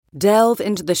Delve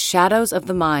into the shadows of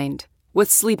the mind with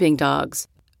Sleeping Dogs,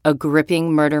 a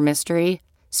gripping murder mystery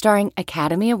starring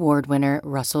Academy Award winner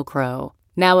Russell Crowe.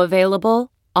 Now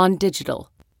available on digital.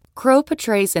 Crowe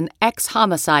portrays an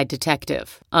ex-homicide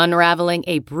detective unraveling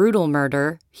a brutal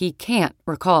murder he can't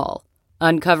recall.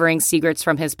 Uncovering secrets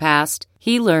from his past,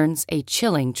 he learns a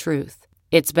chilling truth.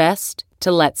 It's best to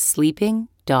let sleeping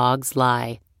dogs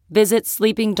lie. Visit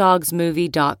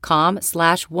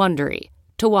sleepingdogsmovie.com/Wondery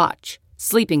to watch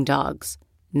Sleeping Dogs,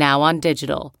 now on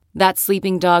digital. That's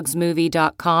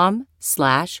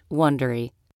sleepingdogsmovie.com/Wondery.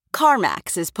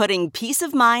 CarMax is putting peace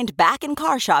of mind back in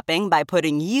car shopping by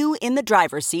putting you in the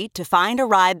driver's seat to find a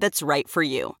ride that's right for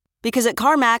you. Because at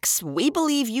CarMax, we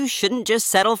believe you shouldn't just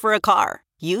settle for a car.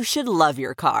 You should love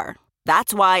your car.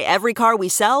 That's why every car we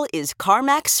sell is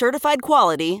CarMax certified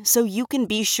quality, so you can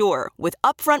be sure with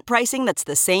upfront pricing that's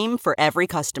the same for every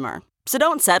customer. So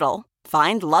don't settle.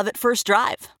 Find love at first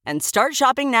drive and start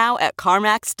shopping now at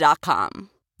CarMax.com.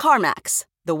 CarMax,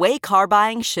 the way car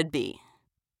buying should be.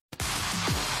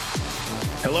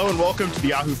 Hello and welcome to the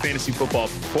Yahoo Fantasy Football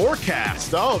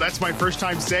Forecast. Oh, that's my first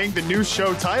time saying the new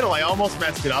show title. I almost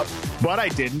messed it up, but I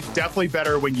didn't. Definitely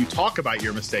better when you talk about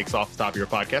your mistakes off the top of your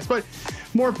podcast. But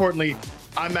more importantly,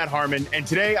 I'm Matt Harmon, and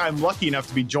today I'm lucky enough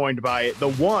to be joined by the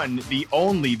one, the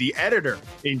only, the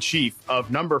editor-in-chief of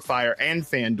Numberfire and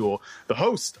FanDuel, the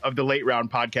host of the Late Round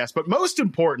podcast, but most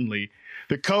importantly,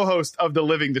 the co-host of the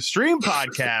Living the Stream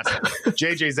podcast,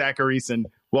 JJ Zachariason.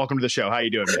 Welcome to the show. How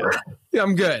you doing, man? Yeah,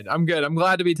 I'm good. I'm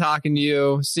glad to be talking to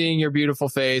you, seeing your beautiful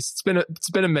face. It's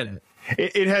been a minute.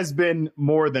 It has been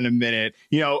more than a minute.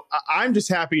 You know, I'm just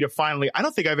happy to finally, I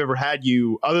don't think I've ever had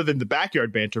you, other than the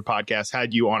Backyard Banter podcast,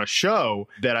 had you on a show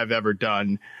that I've ever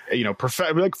done, you know,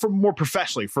 for more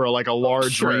professionally for a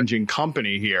large ranging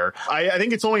company here. I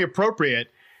think it's only appropriate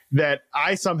that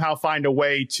I somehow find a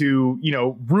way to, you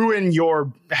know, ruin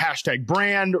your hashtag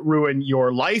brand, ruin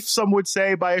your life, some would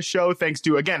say, by a show. Thanks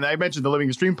to, again, I mentioned the Living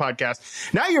the Stream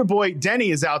podcast. Now your boy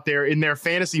Denny is out there in their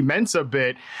Fantasy Mensa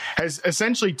bit, has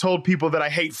essentially told people that I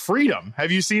hate freedom.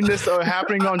 Have you seen this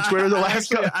happening on Twitter the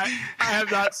last couple? I have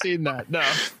not seen that. No.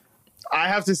 I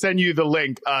have to send you the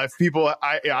link. If people,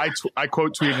 I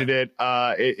quote tweeted it.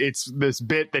 It's this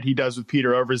bit that he does with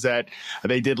Peter Overzet.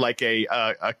 They did like a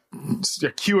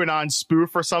QAnon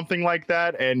spoof or something like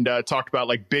that, and talked about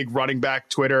like big running back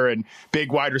Twitter and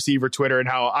big wide receiver Twitter, and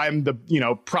how I'm the, you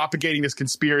know, propagating this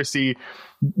conspiracy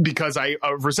because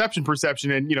reception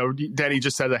perception, and, you know, Denny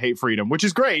just says I hate freedom, which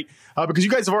is great because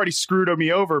you guys have already screwed me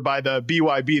over by the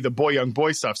BYB, the boy young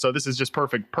boy stuff. So this is just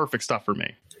perfect stuff for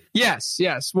me. Yes.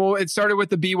 Well, it started with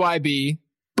the BYB,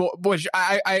 which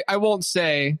I won't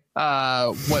say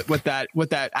what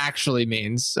that actually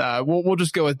means. We'll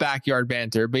just go with Backyard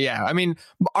Banter. But yeah, I mean,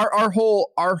 our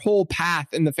whole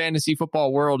path in the fantasy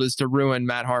football world is to ruin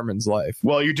Matt Harmon's life.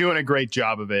 Well, you're doing a great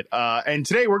job of it. And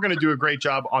today we're going to do a great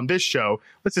job on this show.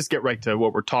 Let's just get right to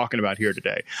what we're talking about here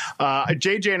today.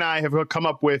 JJ and I have come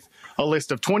up with a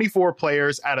list of 24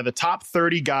 players out of the top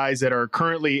 30 guys that are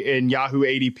currently in Yahoo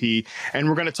ADP. And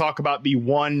we're going to talk about the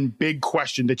one big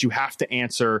question that you have to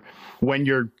answer when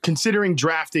you're considering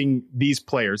drafting these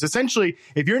players. Essentially,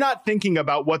 if you're not thinking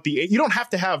about you don't have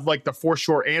to have like the for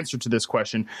sure answer to this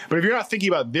question, but if you're not thinking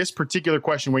about this particular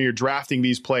question when you're drafting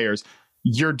these players,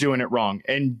 you're doing it wrong.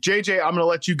 And JJ, I'm going to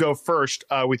let you go first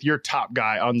with your top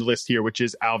guy on the list here, which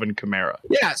is Alvin Kamara.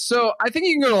 Yeah, so I think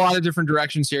you can go in a lot of different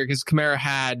directions here because Kamara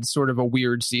had sort of a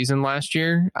weird season last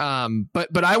year.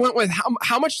 But I went with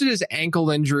how much did his ankle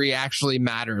injury actually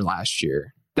matter last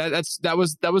year? That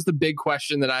was the big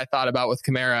question that I thought about with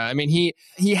Kamara. I mean, he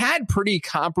had pretty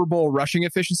comparable rushing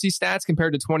efficiency stats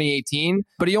compared to 2018,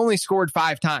 but he only scored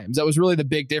 5 times. That was really the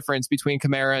big difference between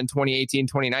Kamara and 2018,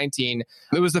 2019.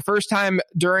 It was the first time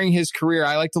during his career.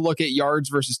 I like to look at yards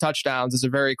versus touchdowns as a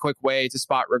very quick way to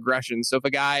spot regression. So if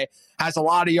a guy has a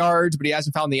lot of yards, but he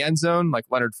hasn't found the end zone, like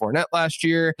Leonard Fournette last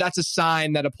year, that's a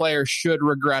sign that a player should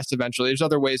regress eventually. There's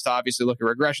other ways to obviously look at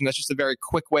regression. That's just a very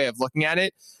quick way of looking at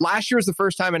it. Last year was the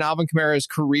first time in Alvin Kamara's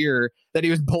career that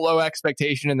he was below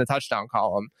expectation in the touchdown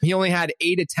column. He only had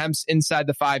 8 attempts inside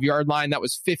the 5-yard line. That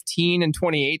was 15 in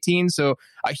 2018. So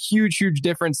a huge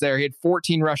difference there. He had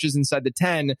 14 rushes inside the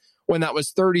 10 when that was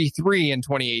 33 in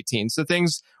 2018. So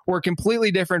things were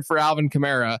completely different for Alvin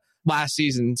Kamara last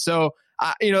season. So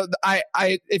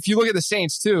if you look at the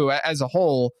Saints too, as a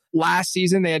whole, last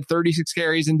season they had 36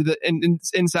 carries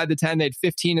inside the 10. They had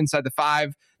 15 inside the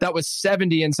 5. That was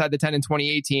 70 inside the 10 in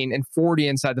 2018 and 40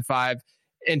 inside the 5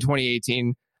 in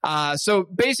 2018. So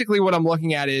basically what I'm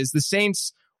looking at is the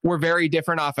Saints were very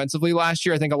different offensively last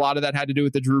year. I think a lot of that had to do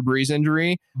with the Drew Brees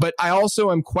injury. But I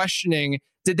also am questioning,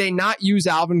 did they not use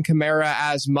Alvin Kamara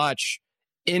as much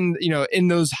in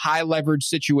those high leverage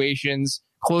situations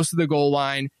close to the goal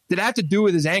line. Did it have to do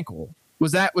with his ankle?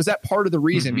 Was that part of the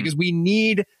reason? Because we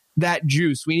need that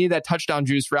juice. We need that touchdown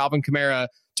juice for Alvin Kamara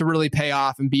to really pay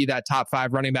off and be that top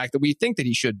 5 running back that we think that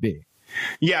he should be.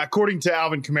 Yeah, according to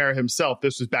Alvin Kamara himself,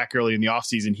 this was back early in the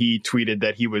offseason, he tweeted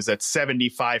that he was at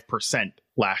 75%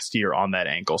 last year on that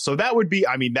ankle. So that would be,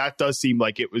 that does seem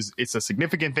like it's a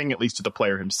significant thing, at least to the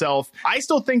player himself. I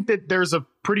still think that there's a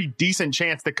pretty decent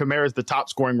chance that Kamara is the top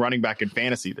scoring running back in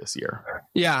fantasy this year.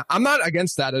 Yeah, I'm not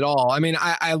against that at all.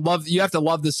 You have to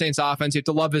love the Saints offense. You have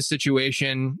to love his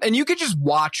situation. And you could just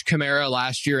watch Kamara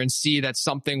last year and see that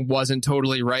something wasn't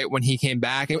totally right when he came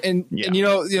back. And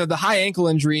the high ankle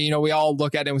injury, we all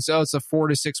look at it and say, oh, it's a 4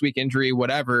 to 6 week injury,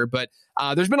 whatever. But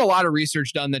there's been a lot of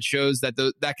research done that shows that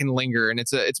that can linger. And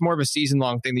it's more of a season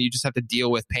long thing that you just have to deal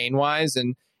with pain wise.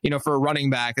 And, for a running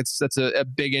back, that's a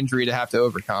big injury to have to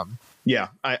overcome. Yeah,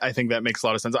 I think that makes a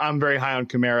lot of sense. I'm very high on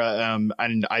Kamara,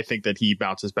 and I think that he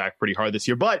bounces back pretty hard this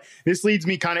year. But this leads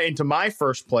me kind of into my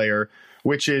first player,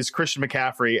 which is Christian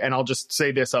McCaffrey. And I'll just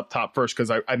say this up top first,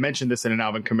 because I mentioned this in an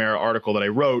Alvin Kamara article that I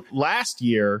wrote. Last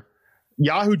year,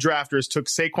 Yahoo Drafters took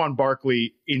Saquon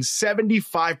Barkley in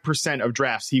 75% of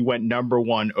drafts. He went number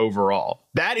 1 overall.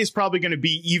 That is probably going to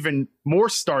be even more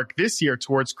stark this year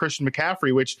towards Christian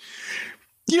McCaffrey, which,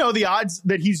 the odds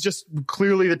that he's just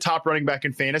clearly the top running back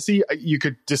in fantasy, you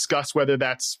could discuss whether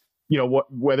that's,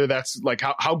 whether that's like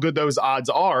how good those odds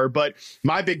are. But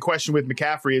my big question with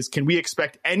McCaffrey is, can we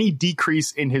expect any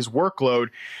decrease in his workload?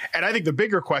 And I think the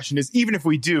bigger question is, even if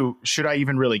we do, should I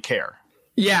even really care?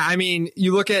 Yeah,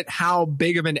 you look at how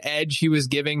big of an edge he was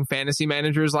giving fantasy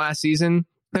managers last season.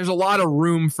 There's a lot of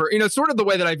room for, sort of the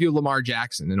way that I view Lamar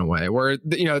Jackson in a way, where,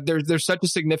 there's such a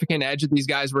significant edge that these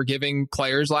guys were giving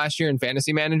players last year in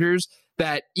fantasy managers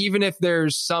that even if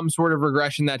there's some sort of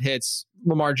regression that hits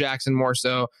Lamar Jackson more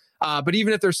so, but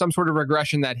even if there's some sort of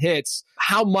regression that hits,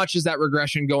 how much is that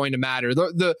regression going to matter?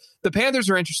 The Panthers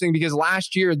are interesting because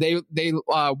last year they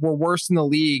were worse in the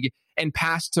league and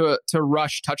pass to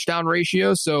rush touchdown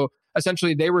ratio. So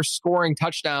essentially they were scoring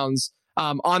touchdowns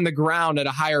on the ground at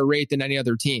a higher rate than any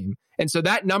other team. And so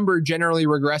that number generally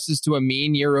regresses to a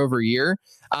mean year over year.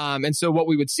 And so what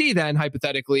we would see then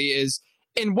hypothetically is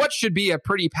in what should be a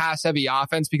pretty pass heavy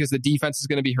offense, because the defense is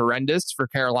going to be horrendous for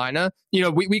Carolina.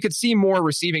 We could see more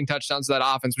receiving touchdowns to that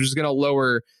offense, which is going to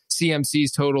lower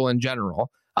CMC's total in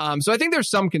general. So I think there's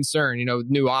some concern,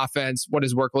 new offense, what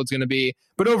his workload's going to be.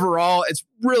 But overall, it's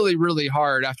really, really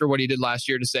hard after what he did last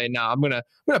year to say, no, I'm gonna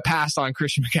pass on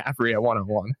Christian McCaffrey at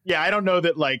 101. Yeah, I don't know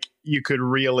that you could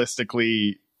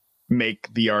realistically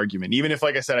make the argument, even if,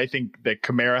 like I said, I think that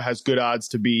Kamara has good odds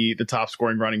to be the top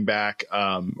scoring running back,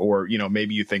 or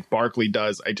maybe you think Barkley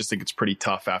does. I just think it's pretty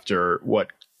tough after what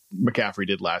McCaffrey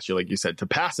did last year, like you said, to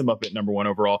pass him up at number 1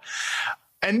 overall.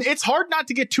 And it's hard not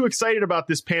to get too excited about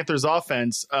this Panthers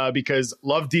offense because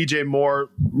love DJ Moore,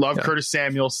 love Curtis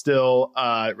Samuel still.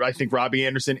 I think Robbie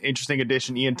Anderson, interesting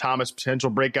addition. Ian Thomas,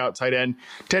 potential breakout tight end.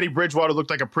 Teddy Bridgewater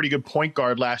looked like a pretty good point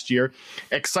guard last year.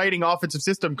 Exciting offensive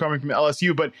system coming from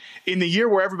LSU. But in the year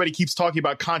where everybody keeps talking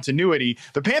about continuity,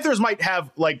 the Panthers might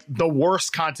have the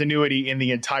worst continuity in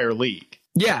the entire league.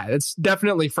 Yeah, it's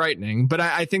definitely frightening. But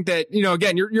I think that,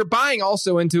 again, you're buying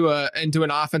also into an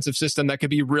offensive system that could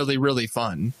be really, really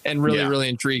fun and really, really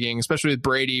intriguing, especially with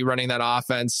Brady running that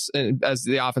offense as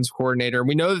the offensive coordinator. And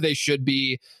we know that they should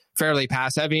be fairly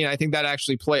pass heavy. And I think that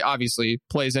actually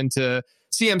plays into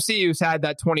CMC, who's had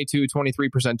that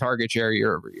 22-23% target share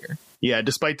year over year. Yeah,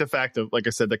 despite the fact of, like I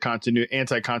said, the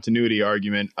anti-continuity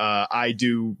argument, I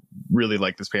do really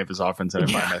like this Panthers offense, and I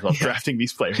find myself drafting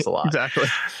these players a lot. Exactly.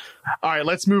 All right,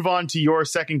 let's move on to your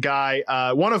second guy.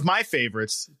 One of my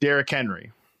favorites, Derrick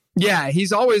Henry. Yeah,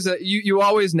 he's always you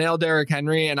always nail Derrick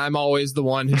Henry, and I'm always the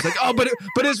one who's like, oh,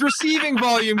 but his receiving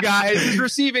volume, guys, his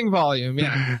receiving volume.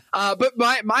 Yeah. But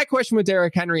my question with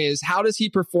Derrick Henry is, how does he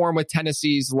perform with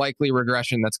Tennessee's likely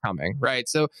regression that's coming? Right.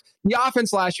 So the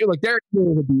offense last year, Derrick Henry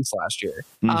was a beast last year,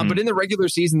 but in the regular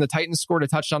season, the Titans scored a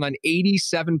touchdown on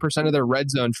 87% of their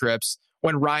red zone trips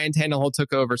when Ryan Tannehill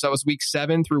took over. So that was week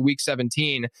 7 through week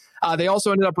 17. They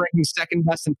also ended up ranking second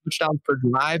best in touchdowns per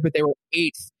drive, but they were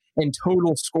 8th in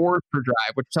total scores per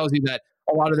drive, which tells you that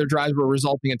a lot of their drives were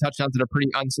resulting in touchdowns at a pretty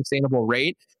unsustainable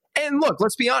rate. And look,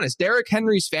 let's be honest, Derrick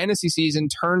Henry's fantasy season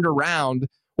turned around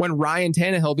when Ryan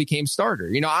Tannehill became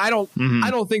starter. I don't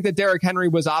think that Derrick Henry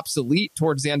was obsolete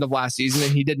towards the end of last season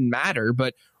and he didn't matter,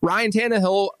 but Ryan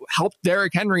Tannehill helped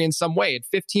Derrick Henry in some way at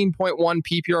 15.1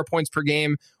 PPR points per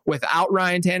game without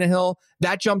Ryan Tannehill.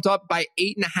 That jumped up by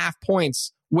 8.5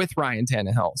 points with Ryan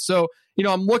Tannehill. So,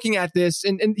 I'm looking at this,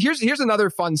 and here's another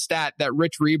fun stat that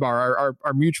Rich Rebar,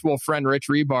 our mutual friend Rich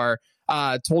Rebar,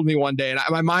 told me one day, and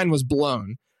my mind was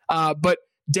blown. But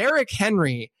Derrick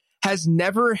Henry has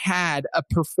never had a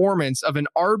performance of an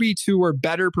RB2 or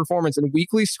better performance in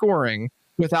weekly scoring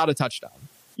without a touchdown.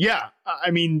 Yeah,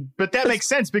 I mean, but that makes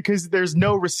sense because there's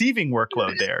no receiving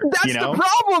workload there. That's the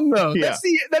problem, though. Yeah.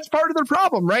 That's part of the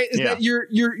problem, right? Is that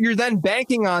you're then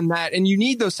banking on that, and you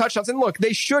need those touchdowns. And look,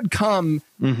 they should come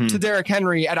to Derrick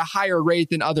Henry at a higher rate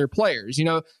than other players.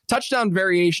 Touchdown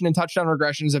variation and touchdown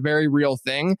regression is a very real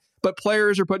thing, but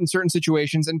players are put in certain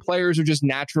situations, and players are just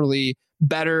naturally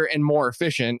better and more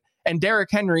efficient. And Derrick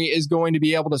Henry is going to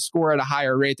be able to score at a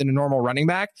higher rate than a normal running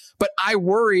back. But I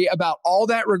worry about all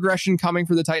that regression coming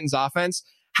for the Titans offense.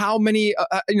 How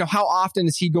often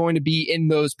is he going to be in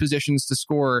those positions to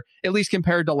score, at least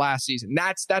compared to last season?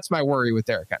 That's my worry with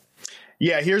Derrick Henry.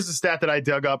 Yeah, here's the stat that I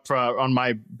dug up on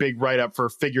my big write-up for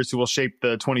figures who will shape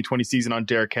the 2020 season on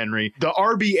Derrick Henry. The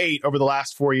RB8 over the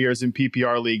last 4 years in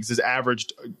PPR leagues has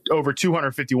averaged over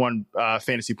 251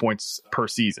 fantasy points per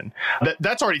season.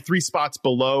 That's already 3 spots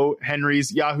below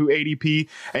Henry's Yahoo ADP,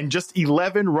 and just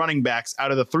 11 running backs out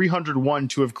of the 301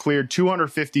 to have cleared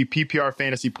 250 PPR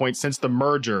fantasy points since the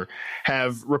merger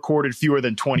have recorded fewer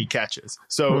than 20 catches.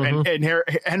 So, and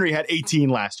Henry had 18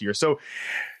 last year. So,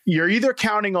 you're either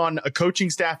counting on a coaching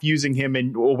staff using him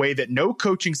in a way that no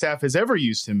coaching staff has ever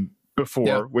used him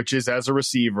before, which is as a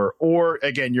receiver, or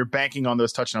again, you're banking on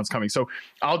those touchdowns coming. So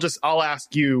I'll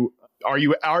ask you,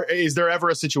 is there ever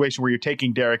a situation where you're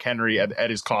taking Derrick Henry at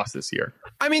his cost this year?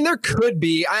 I mean, there could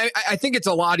be. I think it's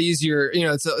a lot easier.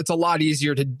 It's a lot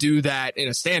easier to do that in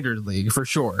a standard league for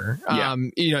sure. Yeah.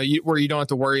 Where you don't have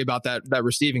to worry about that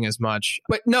receiving as much.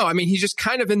 But no, I mean, he's just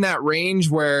kind of in that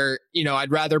range where I'd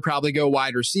rather probably go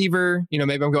wide receiver.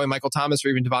 Maybe I'm going Michael Thomas or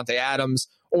even Devontae Adams.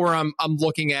 Or I'm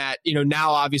looking at now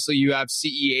obviously you have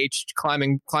CEH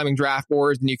climbing draft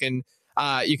boards, and you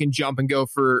can jump and go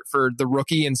for the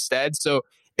rookie instead. So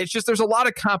it's just, there's a lot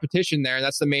of competition there. And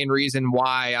that's the main reason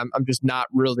why I'm just not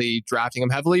really drafting him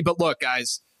heavily. But look,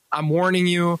 guys, I'm warning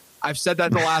you. I've said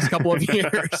that the last couple of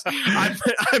years.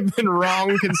 I've been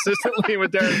wrong consistently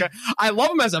with Derrick. I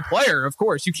love him as a player, of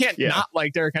course. You can't not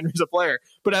like Derrick Henry as a player.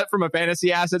 But from a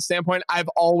fantasy asset standpoint, I've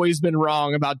always been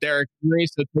wrong about Derrick Henry.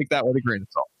 So take that with a grain of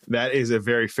salt. That is a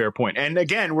very fair point. And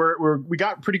again, we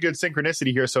got pretty good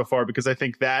synchronicity here so far, because I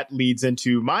think that leads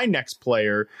into my next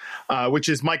player, which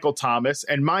is Michael Thomas.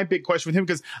 And my big question with him,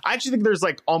 because I actually think there's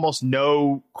almost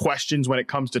no questions when it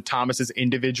comes to Thomas's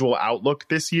individual outlook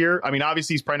this year. I mean,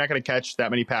 obviously he's probably not going to catch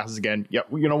that many passes again. Yeah,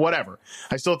 whatever.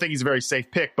 I still think he's a very safe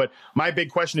pick. But my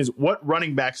big question is, what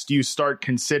running backs do you start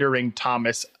considering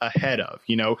Thomas ahead of?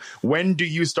 When do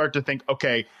you start to think,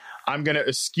 okay, I'm going to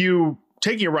eschew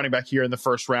taking a running back here in the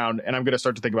first round, and I'm going to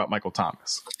start to think about Michael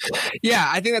Thomas? Yeah,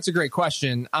 I think that's a great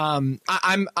question. I'm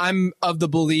of the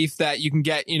belief that you can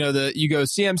get, you go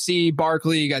CMC,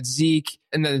 Barkley, you got Zeke,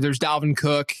 and then there's Dalvin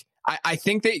Cook. I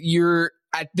think that you're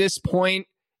at this point,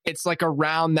 it's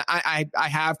around that. I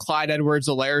have Clyde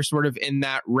Edwards-Helaire sort of in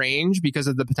that range because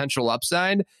of the potential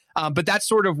upside. But that's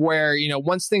sort of where,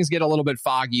 once things get a little bit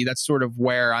foggy, that's sort of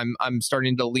where I'm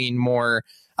starting to lean more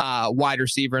wide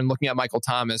receiver and looking at Michael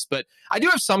Thomas. But I do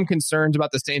have some concerns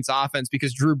about the Saints offense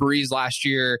because Drew Brees last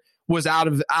year was out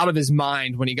of his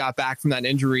mind when he got back from that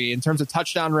injury. In terms of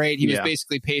touchdown rate, he was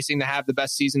basically pacing to have the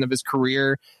best season of his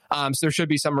career. So there should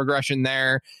be some regression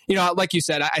there. Like you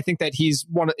said, I think that he's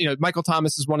Michael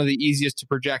Thomas is one of the easiest to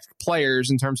project players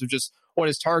in terms of just what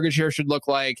his target share should look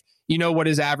like. What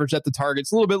his average at the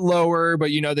target's a little bit lower,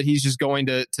 but that he's just going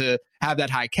to have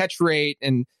that high catch rate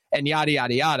and yada,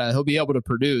 yada, yada. He'll be able to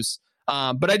produce.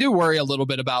 But I do worry a little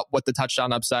bit about what the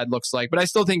touchdown upside looks like. But I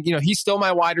still think, he's still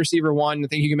my wide receiver one. I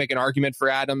think you can make an argument for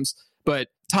Adams, but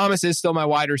Thomas is still my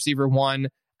wide receiver one.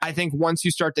 I think once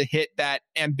you start to hit that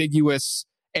ambiguous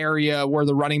area where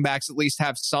the running backs at least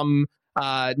have some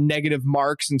negative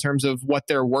marks in terms of what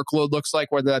their workload looks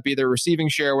like, whether that be their receiving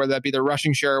share, whether that be their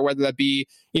rushing share, whether that be,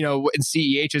 in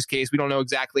CEH's case, we don't know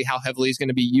exactly how heavily he's going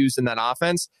to be used in that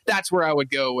offense. That's where I would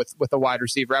go with a wide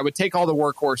receiver. I would take all the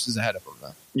workhorses ahead of him,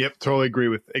 though. Yep, totally agree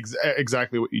with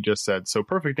exactly what you just said. So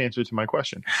perfect answer to my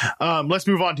question. Let's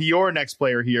move on to your next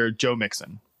player here, Joe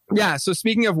Mixon. Yeah, so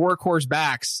speaking of workhorse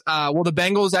backs, will the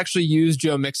Bengals actually use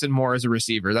Joe Mixon more as a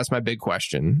receiver? That's my big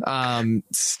question.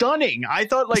 Stunning. I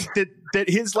thought that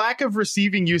his lack of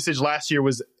receiving usage last year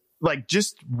was like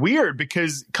just weird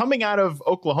because coming out of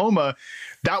Oklahoma,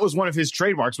 that was one of his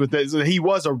trademarks. He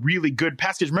was a really good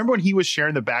pass catcher. Remember when he was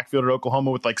sharing the backfield at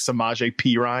Oklahoma with like Samaje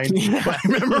Perine?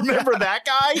 remember that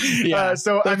guy? Yeah.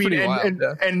 So I mean,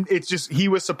 and it's just he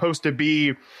was supposed to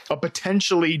be a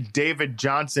potentially David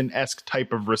Johnson-esque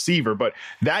type of receiver, but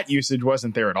that usage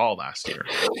wasn't there at all last year.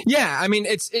 Yeah, I mean,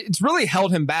 it's really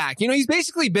held him back. You know, he's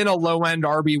basically been a low-end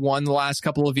RB1 the last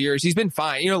couple of years. He's been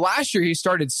fine. You know, last year he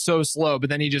started so slow, but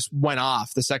then he just went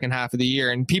off the second half of the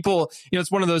year. And people, you know,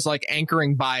 it's one of those like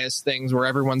anchoring bias things where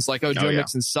everyone's like, oh, Joe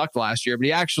Mixon sucked last year, but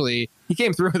he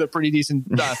came through with a pretty decent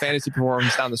fantasy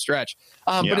performance down the stretch.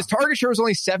 But his target share was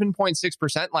only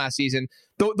 7.6% last season.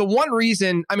 The one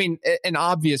reason, I mean, an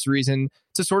obvious reason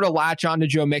to sort of latch on to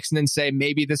Joe Mixon and say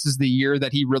maybe this is the year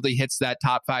that he really hits that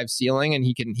top 5 ceiling and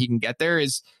he can get there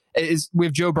is we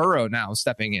have Joe Burrow now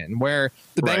stepping in, where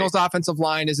the Bengals offensive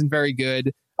line isn't very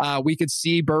good. We could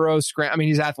see Burrow I mean,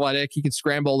 he's athletic. He could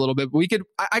scramble a little bit, but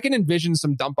I can envision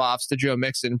some dump offs to Joe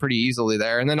Mixon pretty easily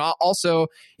there. And then also,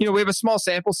 you know, we have a small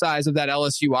sample size of that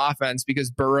LSU offense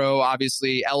because Burrow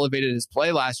obviously elevated his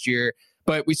play last year,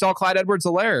 but we saw Clyde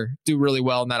Edwards-Helaire do really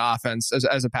well in that offense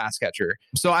as a pass catcher.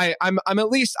 So I'm at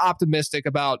least optimistic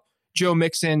about Joe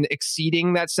Mixon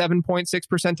exceeding that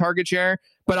 7.6% target share,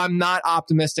 but I'm not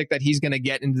optimistic that he's going to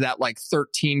get into that like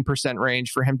 13%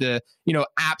 range for him to, you know,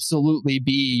 absolutely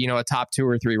be, you know, a top 2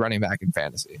 or 3 running back in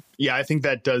fantasy. Yeah, I think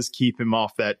that does keep him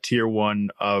off that tier 1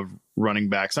 of running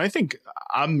backs. And I think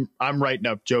I'm writing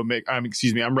up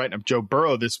I'm writing up Joe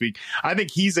Burrow this week. I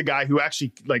think he's a guy who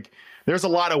actually like there's a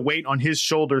lot of weight on his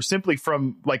shoulders simply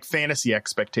from like fantasy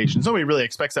expectations. Nobody really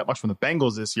expects that much from the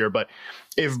Bengals this year, but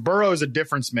if Burrow is a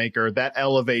difference maker, that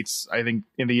elevates, I think,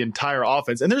 in the entire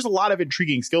offense. And there's a lot of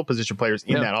intriguing skill position players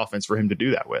in that offense for him to do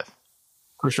that with.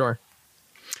 For sure.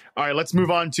 All right, let's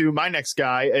move on to my next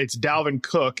guy. It's Dalvin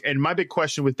Cook. And my big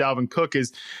question with Dalvin Cook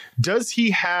is, does he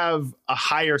have a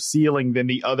higher ceiling than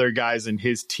the other guys in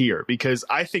his tier? Because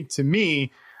I think, to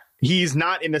me, he's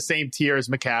not in the same tier as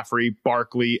McCaffrey,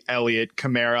 Barkley, Elliott,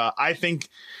 Kamara. I think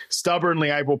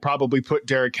stubbornly I will probably put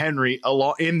Derrick Henry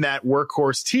in that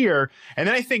workhorse tier. And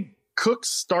then I think Cook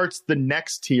starts the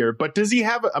next tier, but does he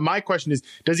have, my question is,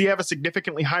 does he have a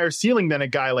significantly higher ceiling than a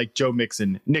guy like Joe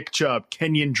Mixon, Nick Chubb,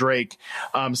 Kenyon Drake,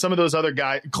 some of those other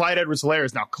guys? Clyde Edwards-Helaire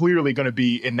is now clearly going to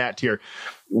be in that tier.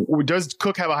 Does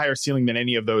Cook have a higher ceiling than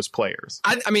any of those players?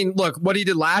 I mean, look, what he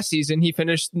did last season, he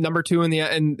finished number 2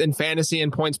 in fantasy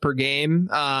and points per game.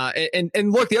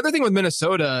 And look, the other thing with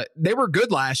Minnesota, they were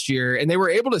good last year and they were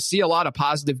able to see a lot of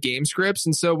positive game scripts.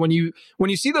 And so when you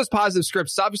see those positive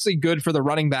scripts, it's obviously good for the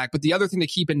running back. But the other thing to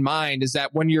keep in mind is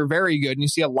that when you're very good and you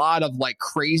see a lot of like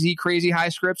crazy high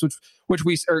scripts, which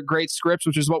we are great scripts,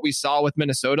 which is what we saw with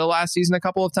Minnesota last season a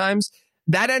couple of times,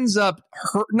 that ends up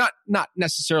not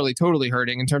necessarily totally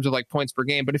hurting in terms of like points per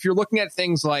game. But if you're looking at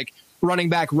things like running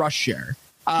back rush share,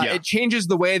 it changes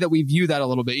the way that we view that a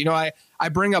little bit. You know, I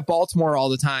bring up Baltimore all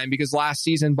the time because last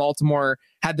season Baltimore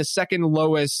had the second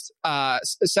lowest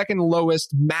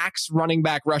max running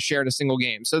back rush share in a single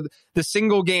game. So the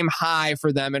single game high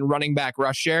for them in running back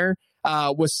rush share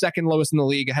was second lowest in the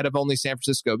league, ahead of only San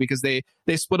Francisco, because they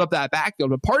split up that backfield.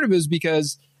 But part of it is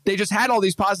because they just had all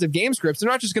these positive game scripts. They're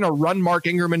not just going to run Mark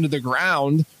Ingram into the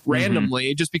ground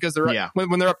randomly just because they're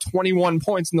when they're up 21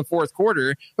 points in the fourth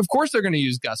quarter. Of course, they're going to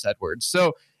use Gus Edwards.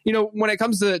 So, you know, when it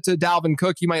comes to Dalvin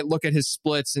Cook, you might look at his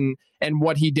splits and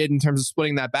what he did in terms of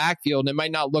splitting that backfield. And it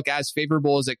might not look as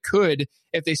favorable as it could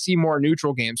if they see more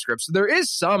neutral game scripts. So there is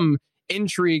some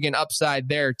intrigue and upside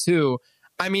there too.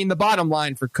 I mean, the bottom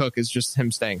line for Cook is just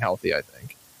him staying healthy, I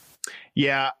think.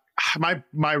 Yeah.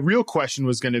 My real question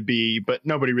was going to be, but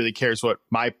nobody really cares what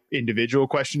my individual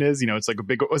question is. You know, it's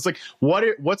like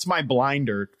what's my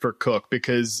blinder for Cook?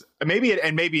 Because maybe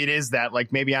it is that,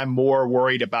 like, maybe I'm more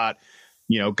worried about,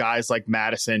 you know, guys like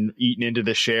Madison eating into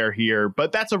the share here.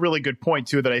 But that's a really good point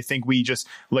too, that I think we just,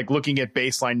 like, looking at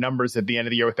baseline numbers at the end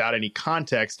of the year without any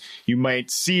context, you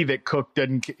might see that Cook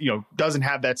doesn't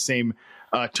have that same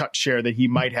touch share that he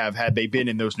might have had they been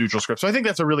in those neutral scripts. So I think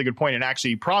that's a really good point, and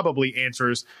actually probably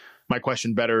answers my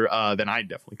question better than I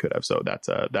definitely could have. So that's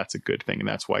a good thing, and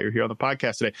that's why you're here on the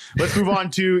podcast today. Let's move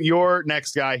on to your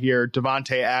next guy here,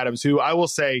 Davante Adams, who I will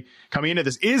say coming into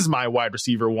this is my wide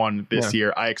receiver one this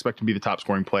year. I expect him to be the top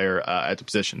scoring player at the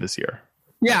position this year.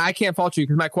 Yeah, I can't fault you,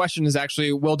 because my question is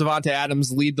actually, will Davante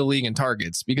Adams lead the league in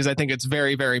targets? Because I think it's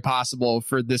very, very possible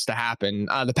for this to happen.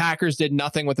 The Packers did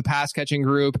nothing with the pass catching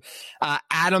group.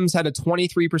 Adams had a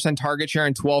 23% target share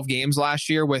in 12 games last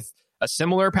year with a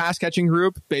similar pass catching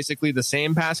group, basically the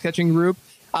same pass catching group.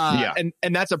 And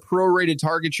that's a prorated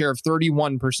target share of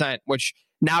 31%, which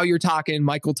Now you're talking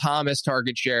Michael Thomas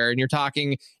target share, and you're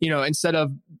talking, instead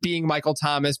of being Michael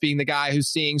Thomas being the guy who's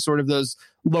seeing sort of those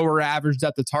lower average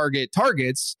depth of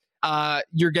targets,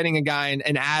 you're getting a guy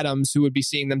in Adams who would be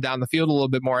seeing them down the field a little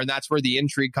bit more. And that's where the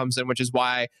intrigue comes in, which is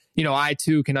why, I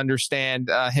too can understand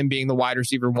him being the wide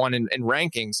receiver one in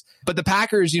rankings. But the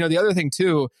Packers, the other thing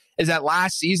too, is that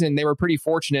last season they were pretty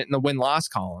fortunate in the win-loss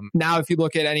column. Now, if you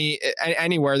look at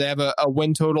anywhere, they have a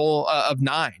win total of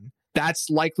 9. That's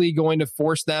likely going to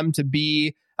force them to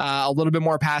be a little bit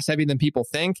more pass heavy than people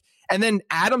think. And then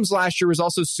Adams last year was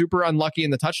also super unlucky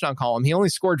in the touchdown column. He only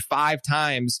scored 5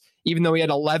 times, even though he had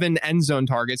 11 end zone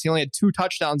targets. He only had 2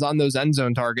 touchdowns on those end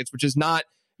zone targets, which is not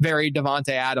very Davante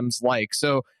Adams-like.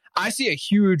 So I see a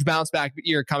huge bounce back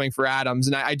year coming for Adams,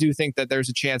 and I do think that there's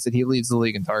a chance that he leads the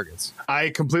league in targets. I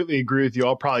completely agree with you.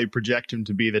 I'll probably project him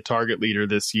to be the target leader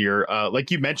this year.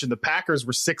 Like you mentioned, the Packers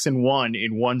were 6-1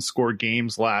 in one-score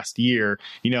games last year.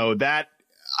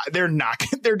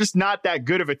 They're just not that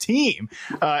good of a team.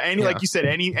 Like you said,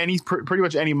 pretty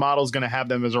much any model is going to have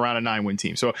them as around a 9-win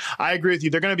team. So I agree with you.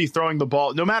 They're going to be throwing the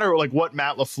ball, no matter like what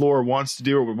Matt LaFleur wants to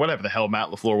do or whatever the hell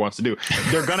Matt LaFleur wants to do.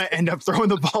 They're going to end up throwing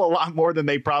the ball a lot more than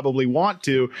they probably want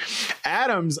to.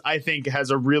 Adams, I think, has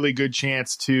a really good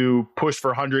chance to push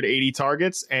for 180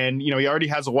 targets. And, he already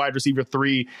has a wide receiver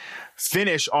 3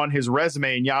 finish on his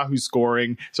resume in Yahoo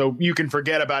scoring. So you can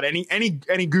forget about any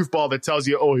goofball that tells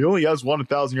you, oh, he only has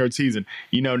 1,000-yard season.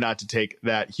 Not to take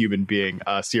that human being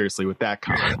seriously with that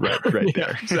comment right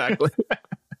there. Exactly.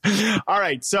 All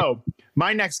right. So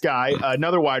my next guy,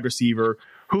 another wide receiver,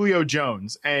 Julio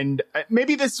Jones. And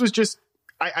maybe this was just,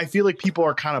 I feel like people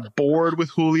are kind of bored with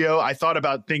Julio. I thought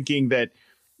about thinking that,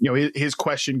 his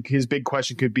big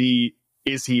question could be,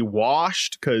 is he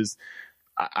washed? Because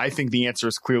I think the answer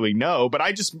is clearly no, but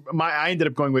I ended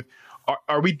up going with,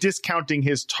 are we discounting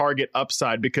his target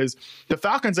upside? Because the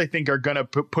Falcons, I think, are going to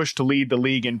push to lead the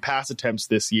league in pass attempts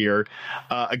this year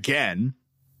again.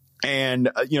 And,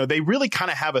 they really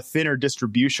kind of have a thinner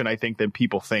distribution, I think, than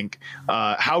people think.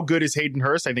 How good is Hayden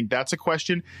Hurst? I think that's a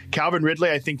question. Calvin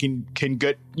Ridley, I think, can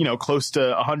get, close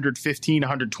to 115,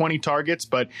 120 targets.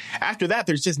 But after that,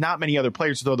 there's just not many other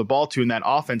players to throw the ball to in that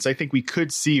offense. I think we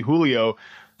could see Julio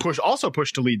push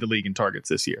to lead the league in targets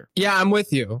this year. Yeah, I'm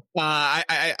with you.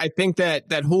 I think that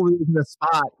Julio is in a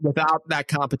spot without that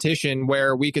competition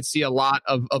where we could see a lot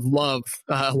of love,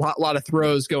 a lot of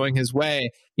throws going his way.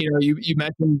 You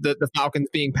mentioned the Falcons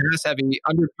being pass heavy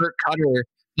under Dirk Cutter.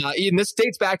 And this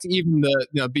dates back to even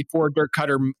before Dirk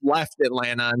Cutter left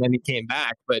Atlanta and then he came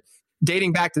back. But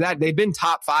dating back to that, they've been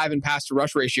top 5 in pass to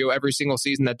rush ratio every single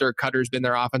season that Dirk Cutter's been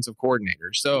their offensive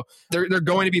coordinator. So they're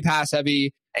going to be pass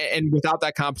heavy. And without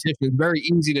that competition, it's very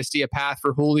easy to see a path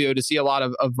for Julio to see a lot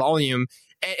of volume.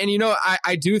 And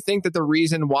I do think that the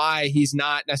reason why he's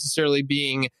not necessarily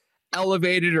being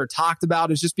elevated or talked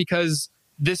about is just because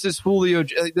this is Julio.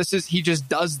 He just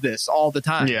does this all the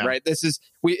time, right?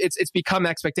 It's become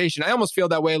expectation. I almost feel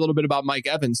that way a little bit about Mike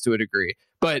Evans to a degree,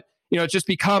 but it's just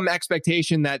become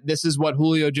expectation that this is what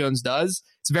Julio Jones does.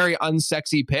 It's a very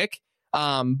unsexy pick.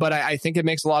 But I think it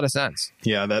makes a lot of sense.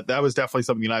 Yeah, that was definitely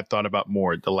something that I've thought about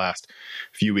more the last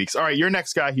few weeks. All right, your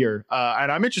next guy here,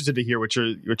 and I'm interested to hear what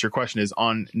your question is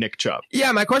on Nick Chubb.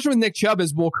 Yeah, my question with Nick Chubb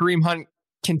is, will Kareem Hunt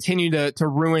continue to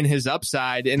ruin his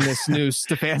upside in this new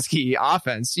Stefanski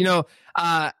offense?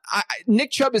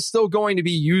 Nick Chubb is still going to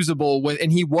be usable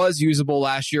and he was usable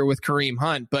last year with Kareem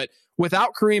Hunt, but without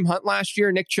Kareem Hunt last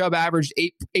year, Nick Chubb averaged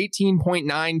 18.9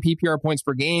 PPR points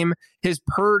per game. His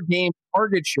per game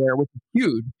target share, which is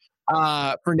huge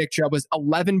for Nick Chubb, was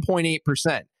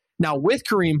 11.8%. Now with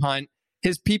Kareem Hunt,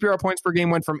 his PPR points per game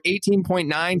went from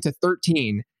 18.9 to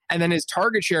 13, and then his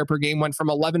target share per game went from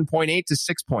 11.8 to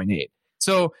 6.8.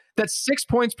 So that's 6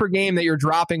 points per game that you're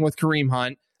dropping with Kareem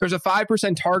Hunt. There's a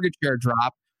 5% target share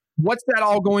drop. What's that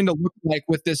all going to look like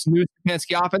with this new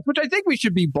Stefanski offense, which I think we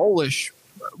should be bullish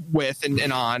with and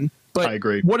on. But I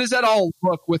agree. What does that all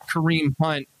look with Kareem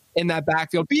Hunt in that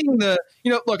backfield? Being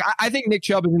I think Nick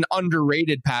Chubb is an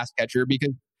underrated pass catcher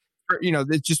because,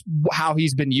 it's just how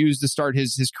he's been used to start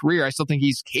his career. I still think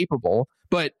he's capable,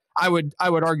 but I would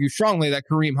argue strongly that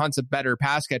Kareem Hunt's a better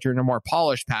pass catcher and a more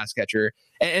polished pass catcher.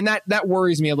 And that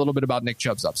worries me a little bit about Nick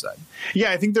Chubb's upside.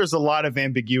 Yeah, I think there's a lot of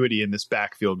ambiguity in this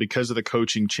backfield because of the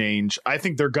coaching change. I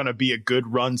think they're going to be a good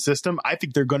run system. I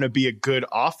think they're going to be a good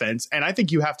offense. And I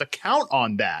think you have to count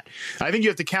on that. I think you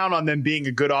have to count on them being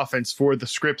a good offense for the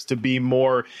scripts to be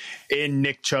more in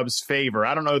Nick Chubb's favor.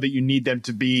 I don't know that you need them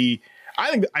to be. I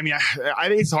think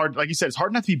it's hard. Like you said, it's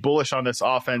hard not to be bullish on this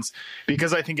offense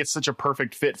because I think it's such a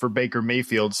perfect fit for Baker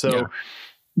Mayfield. So,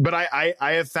 But I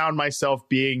have found myself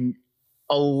being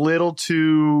a little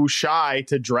too shy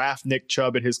to draft Nick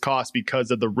Chubb at his cost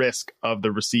because of the risk of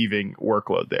the receiving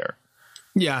workload there.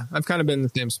 Yeah, I've kind of been in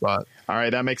the same spot. All right,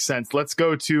 that makes sense. Let's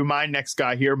go to my next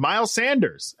guy here, Miles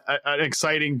Sanders, an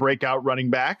exciting breakout running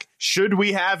back. Should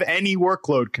we have any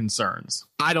workload concerns?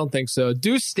 I don't think so.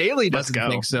 Deuce Staley doesn't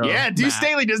think so. Yeah, Deuce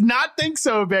Staley does not think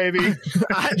so, baby.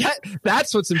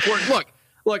 That's what's important.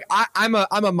 Look, I'm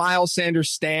a Miles Sanders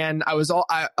stan. I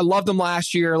loved him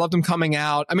last year. I loved him coming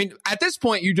out. I mean, at this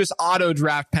point, you just auto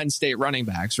draft Penn State running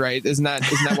backs, right? Isn't that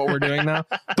what we're doing now?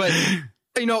 But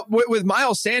you know, with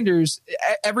Miles Sanders,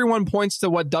 everyone points to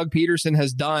what Doug Peterson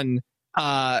has done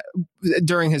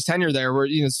during his tenure there, where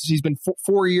he's been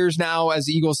 4 years now as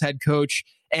Eagles head coach.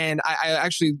 And I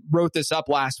actually wrote this up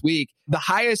last week. The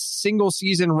highest single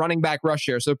season running back rush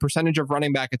share, so percentage of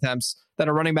running back attempts that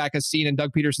a running back has seen in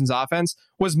Doug Peterson's offense,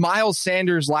 was Miles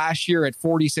Sanders last year at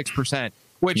 46%,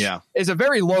 which is a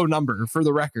very low number for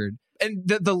the record. And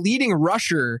the leading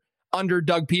rusher under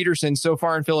Doug Peterson so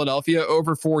far in Philadelphia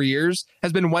over 4 years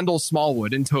has been Wendell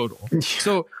Smallwood in total.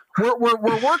 So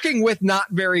we're working with not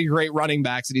very great running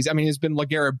backs. It's been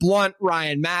LeGarrette Blount,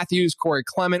 Ryan Matthews, Corey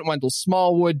Clement, Wendell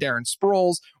Smallwood, Darren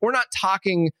Sproles. We're not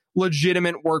talking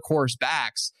legitimate workhorse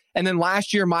backs. And then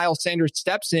last year, Miles Sanders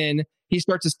steps in. He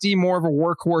starts to see more of a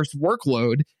workhorse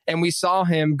workload, and we saw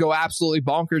him go absolutely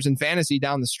bonkers in fantasy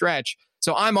down the stretch.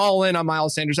 So I'm all in on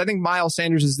Miles Sanders. I think Miles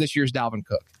Sanders is this year's Dalvin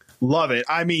Cook. Love it.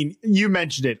 I mean, you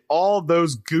mentioned it. All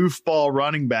those goofball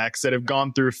running backs that have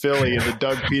gone through Philly in the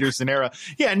Doug Peterson era.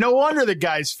 Yeah, no wonder the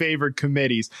guy's favored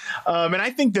committees. And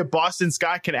I think that Boston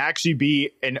Scott can actually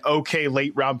be an okay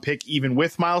late round pick, even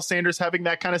with Miles Sanders having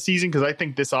that kind of season, because I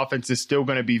think this offense is still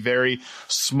going to be very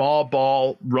small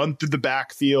ball, run through the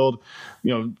backfield,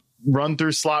 run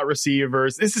through slot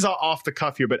receivers. This is all off the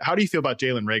cuff here, but how do you feel about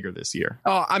Jalen Reagor this year?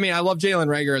 Oh, I mean, I love Jalen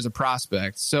Reagor as a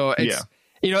prospect. So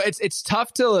it's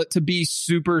tough to be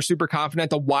super, super confident at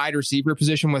the wide receiver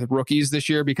position with rookies this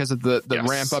year because of the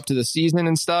ramp up to the season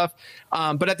and stuff.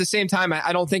 But at the same time,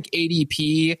 I don't think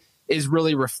ADP is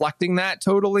really reflecting that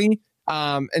totally.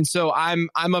 And so I'm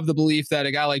of the belief that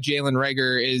a guy like Jalen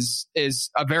Reagor is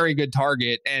a very good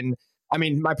target. And I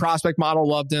mean, my prospect model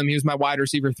loved him. He was my wide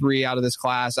receiver 3 out of this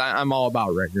class. I'm all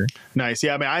about Reagor. Nice.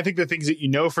 Yeah, I mean, I think the things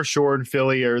that for sure in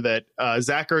Philly are that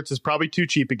Zach Ertz is probably too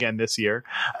cheap again this year.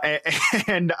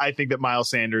 And I think that Miles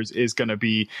Sanders is going to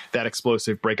be that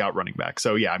explosive breakout running back.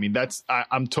 So, yeah, I mean,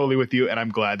 I'm totally with you, and I'm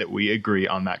glad that we agree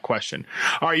on that question.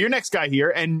 All right, your next guy here,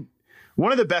 and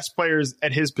one of the best players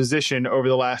at his position over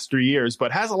the last 3 years,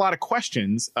 but has a lot of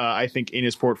questions, I think, in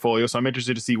his portfolio. So I'm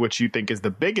interested to see what you think is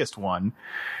the biggest one.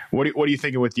 What are you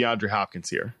thinking with DeAndre Hopkins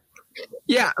here?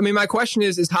 Yeah, I mean, my question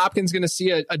is Hopkins going to see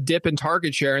a dip in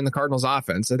target share in the Cardinals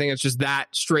offense? I think it's just that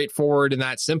straightforward and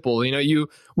that simple.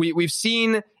 We've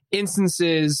seen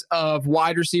instances of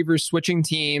wide receivers switching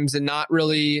teams and not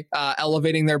really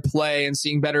elevating their play and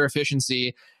seeing better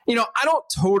efficiency. I don't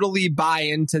totally buy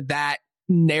into that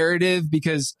narrative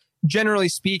because generally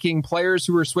speaking, players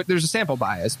who are there's a sample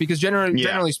bias because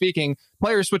generally speaking,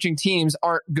 players switching teams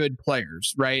aren't good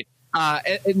players, right?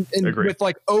 And with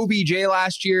like OBJ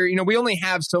last year, we only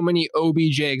have so many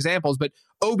OBJ examples, but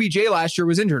OBJ last year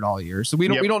was injured all year, so we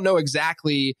don't know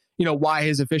exactly why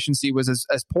his efficiency was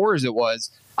as poor as it was.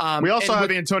 We also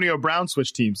have Antonio Brown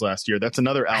switch teams last year. That's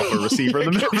another alpha receiver in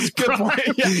the middle. Good point.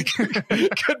 Yeah.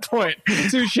 Good point.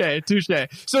 Touche.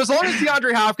 So as long as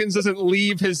DeAndre Hopkins doesn't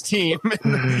leave his team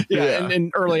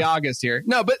in early August here.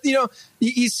 No, but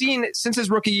he's seen since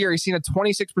his rookie year, he's seen a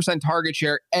 26% target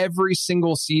share every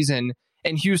single season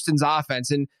in Houston's offense.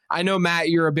 And I know, Matt,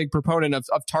 you're a big proponent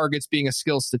of targets being a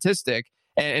skill statistic.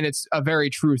 And it's a very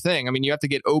true thing. I mean, you have to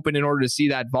get open in order to see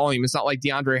that volume. It's not like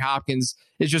DeAndre Hopkins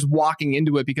is just walking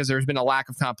into it because there's been a lack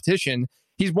of competition.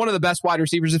 He's one of the best wide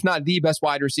receivers, if not the best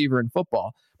wide receiver in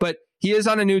football. But he is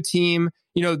on a new team.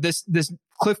 This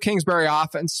Cliff Kingsbury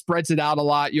offense spreads it out a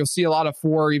lot. You'll see a lot of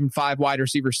 4, even 5 wide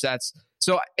receiver sets.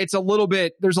 So there's a little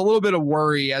bit of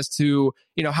worry as to,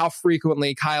 how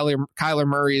frequently Kyler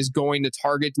Murray is going to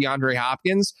target DeAndre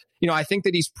Hopkins. I think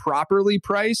that he's properly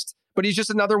priced, but he's just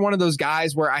another one of those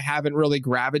guys where I haven't really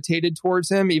gravitated towards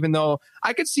him, even though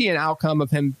I could see an outcome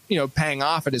of him, paying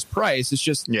off at his price. It's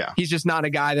just, he's just not a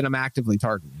guy that I'm actively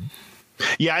targeting.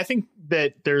 Yeah, I think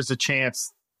that there's a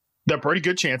pretty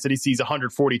good chance that he sees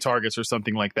 140 targets or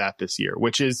something like that this year,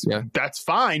 which is, that's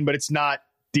fine, but it's not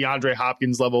DeAndre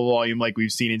Hopkins level volume like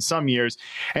we've seen in some years.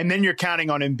 And then you're counting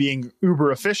on him being uber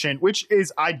efficient, which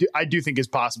is, I do think is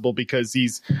possible because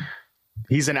he's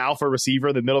He's an alpha receiver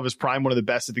in the middle of his prime, one of the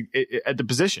best at the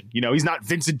position. He's not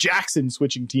Vincent Jackson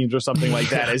switching teams or something like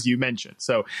that, as you mentioned.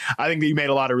 So I think that you made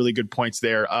a lot of really good points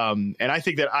there. And I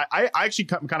think that I actually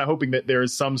am kind of hoping that there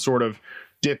is some sort of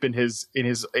dip in his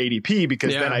ADP,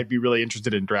 because then I'd be really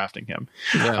interested in drafting him.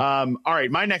 Yeah. All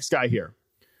right, my next guy here,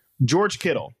 George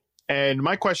Kittle. And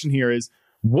my question here is,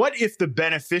 what if the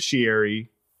beneficiary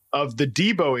of the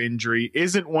Debo injury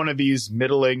isn't one of these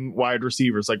middling wide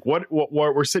receivers? Like what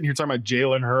we're sitting here talking about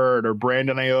Jalen Hurd or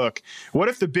Brandon Ayuk. What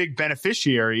if the big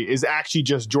beneficiary is actually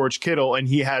just George Kittle, and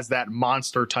he has that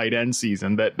monster tight end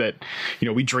season that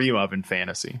we dream of in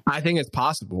fantasy? I think it's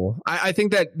possible. I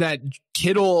think that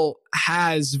Kittle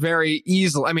has very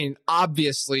easily, I mean,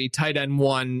 obviously tight end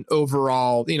 1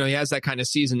 overall, he has that kind of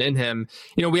season in him.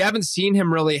 We haven't seen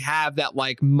him really have that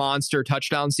like monster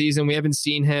touchdown season. We haven't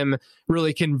seen him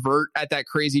really convert at that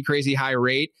crazy high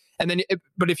rate. And then,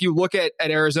 but if you look at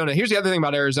Arizona, here's the other thing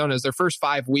about Arizona is their first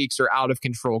 5 weeks are out of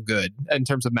control good in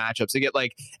terms of matchups. They get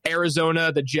like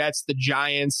Arizona, the Jets, the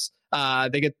Giants,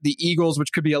 they get the Eagles,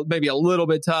 which could be maybe a little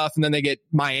bit tough. And then they get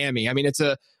Miami. I mean, it's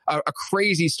a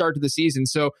crazy start to the season.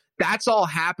 So that's all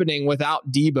happening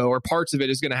without Debo, or parts of it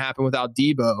is going to happen without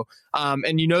Debo.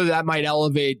 And that might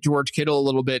elevate George Kittle a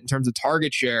little bit in terms of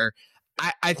target share.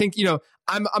 I think,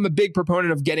 I'm a big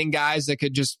proponent of getting guys that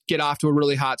could just get off to a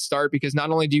really hot start, because not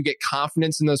only do you get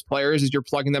confidence in those players as you're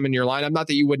plugging them in your lineup, not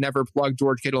that you would never plug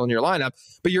George Kittle in your lineup,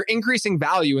 but you're increasing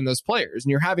value in those players and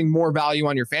you're having more value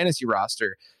on your fantasy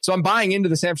roster. So I'm buying into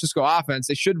the San Francisco offense.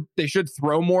 They should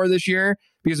throw more this year,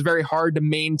 because it's very hard to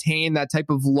maintain that type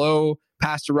of low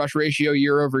pass to rush ratio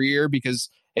year over year, because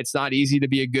it's not easy to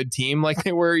be a good team like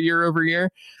they were year over year.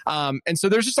 And so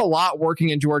there's just a lot working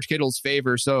in George Kittle's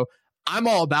favor. So I'm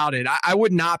all about it. I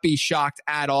would not be shocked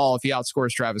at all if he outscores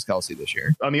Travis Kelce this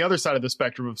year. On the other side of the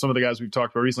spectrum of some of the guys we've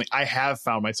talked about recently, I have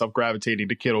found myself gravitating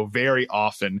to Kittle very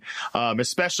often,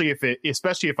 especially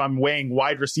if I'm weighing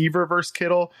wide receiver versus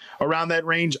Kittle around that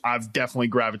range. I've definitely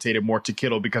gravitated more to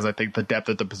Kittle, because I think the depth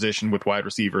at the position with wide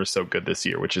receiver is so good this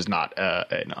year, which is not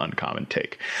an uncommon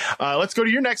take. Let's go to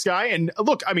your next guy. And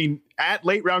look, I mean, at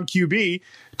late round QB,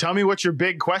 tell me what your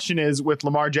big question is with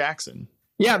Lamar Jackson.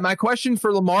 Yeah, my question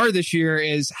for Lamar this year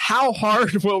is, how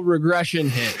hard will regression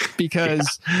hit?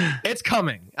 Because it's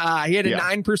coming. He had a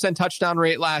 9% touchdown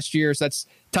rate last year. So that's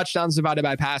touchdowns divided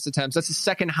by pass attempts. That's the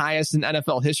second highest in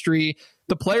NFL history.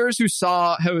 The players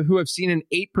who have seen an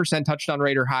 8% touchdown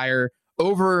rate or higher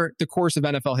over the course of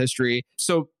NFL history,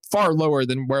 so far lower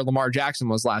than where Lamar Jackson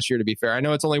was last year, to be fair. I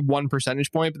know it's only 1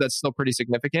 percentage point, but that's still pretty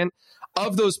significant.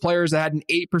 Of those players that had an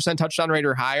 8% touchdown rate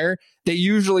or higher, they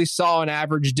usually saw an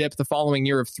average dip the following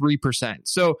year of 3%.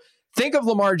 So think of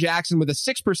Lamar Jackson with a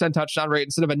 6% touchdown rate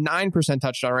instead of a 9%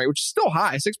 touchdown rate, which is still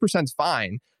high. 6% is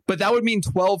fine, but that would mean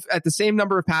 12 at the same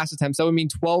number of pass attempts. That would mean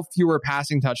 12 fewer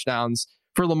passing touchdowns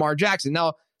for Lamar Jackson.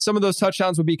 Now, some of those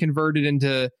touchdowns would be converted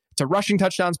into rushing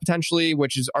touchdowns potentially,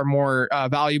 which are more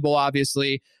valuable,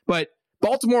 obviously. But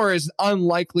Baltimore is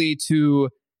unlikely to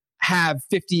have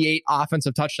 58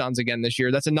 offensive touchdowns again this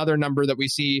year. That's another number that we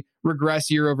see regress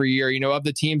year over year. Of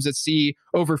the teams that see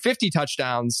over 50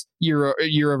 touchdowns year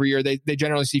over year, they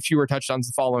generally see fewer touchdowns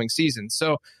the following season.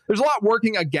 So there's a lot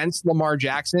working against Lamar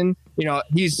Jackson.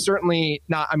 He's certainly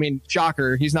not,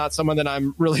 shocker, he's not someone that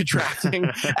I'm really drafting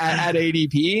at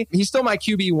ADP. He's still my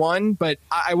QB1, but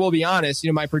I will be honest,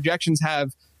 my projections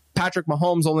have Patrick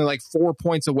Mahomes only like 4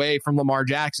 points away from Lamar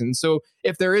Jackson. So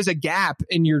if there is a gap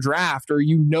in your draft, or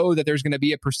that there's going to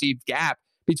be a perceived gap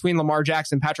between Lamar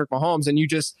Jackson and Patrick Mahomes, and you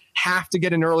just have to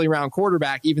get an early round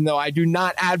quarterback, even though I do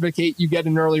not advocate you get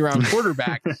an early round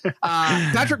quarterback,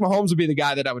 Patrick Mahomes would be the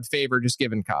guy that I would favor, just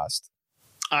given cost.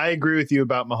 I agree with you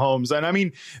about Mahomes.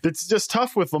 And it's just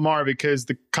tough with Lamar, because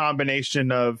the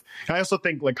combination of, I also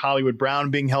think like Hollywood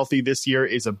Brown being healthy this year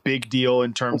is a big deal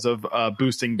in terms of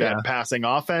boosting that passing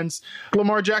offense.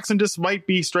 Lamar Jackson just might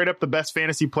be straight up the best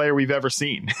fantasy player we've ever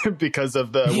seen because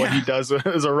of what he does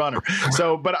as a runner.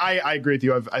 So, but I agree with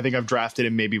you. I think I've drafted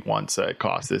him maybe once at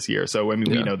cost this year. So, we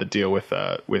know the deal with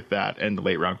that and the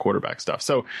late round quarterback stuff.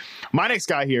 So my next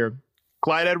guy here,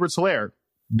 Clyde Edwards-Helaire.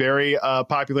 Very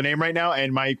popular name right now.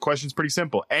 And my question is pretty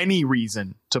simple. Any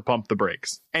reason to pump the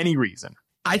brakes? Any reason?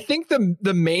 I think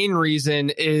the main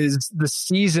reason is the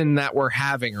season that we're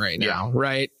having right now,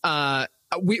 right?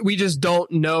 We just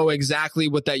don't know exactly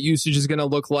what that usage is going to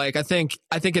look like. I think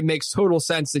it makes total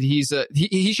sense that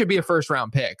he should be a first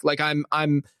round pick. Like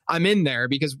I'm in there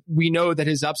because we know that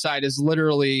his upside is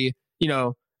literally,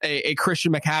 a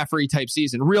Christian McCaffrey type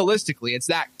season. Realistically, it's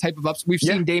that type of upside. We've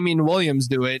seen Damian Williams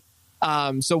do it.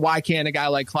 So why can't a guy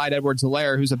like Clyde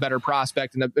Edwards-Helaire, who's a better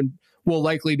prospect and will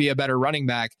likely be a better running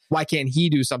back. Why can't he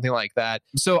do something like that?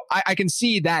 So I can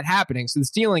see that happening. So the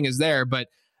ceiling is there, but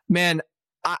man,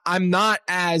 I'm not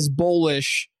as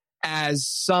bullish as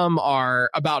some are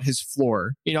about his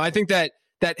floor. I think that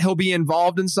he'll be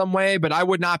involved in some way, but I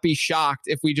would not be shocked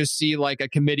if we just see like a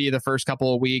committee the first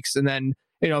couple of weeks and then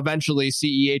eventually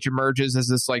CEH emerges as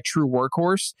this like true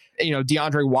workhorse.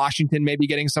 DeAndre Washington maybe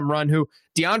getting some run.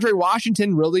 DeAndre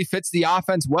Washington really fits the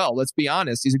offense well. Let's be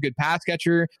honest. He's a good pass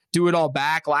catcher, do it all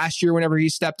back. Last year, whenever he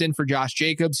stepped in for Josh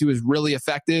Jacobs, he was really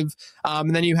effective.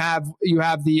 And then you have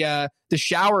the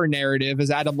shower narrative,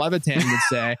 as Adam Levitan would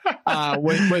say,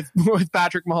 with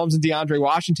Patrick Mahomes and DeAndre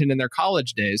Washington in their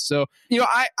college days. So,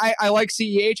 I like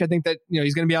CEH. I think that,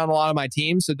 he's going to be on a lot of my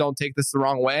teams, so don't take this the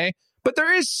wrong way. But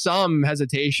there is some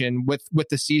hesitation with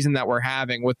the season that we're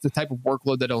having, with the type of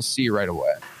workload that he'll see right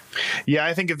away. Yeah,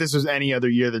 I think if this was any other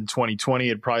year than 2020,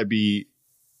 it'd probably be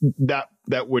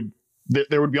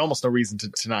there would be almost no reason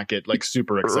to not get like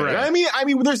super excited. Right. I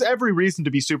mean, there's every reason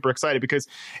to be super excited, because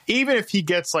even if he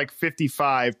gets like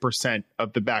 55%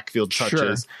 of the backfield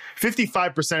touches,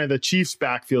 55% of the Chiefs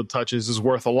backfield touches is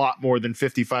worth a lot more than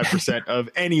 55% of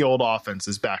any old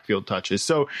offense's backfield touches.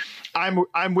 So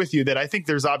I'm with you that I think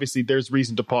there's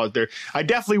reason to pause there. I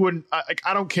definitely wouldn't.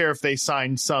 I don't care if they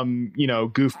sign some,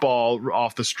 goofball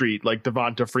off the street like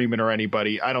Devonta Freeman or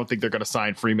anybody. I don't think they're going to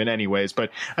sign Freeman anyways,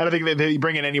 but I don't think that they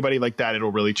bring in anybody like that,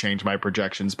 it'll really change my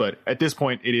projections. But at this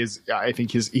point, I think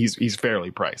he's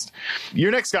fairly priced. Your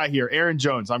next guy here, Aaron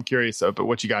Jones. I'm curious about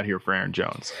what you got here for Aaron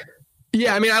Jones.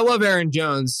 Yeah, I mean, I love Aaron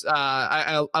Jones.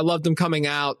 I loved him coming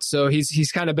out. So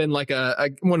he's kind of been like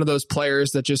a one of those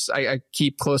players that just I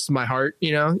keep close to my heart.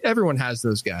 Everyone has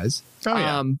those guys. Oh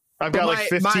yeah, I've got like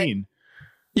 15.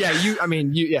 You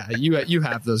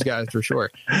have those guys for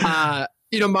sure.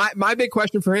 My big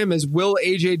question for him is, will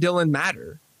AJ Dillon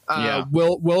matter?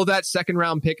 Will that second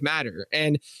round pick matter?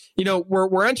 And,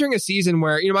 we're entering a season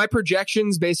where, my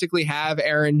projections basically have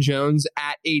Aaron Jones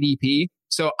at ADP.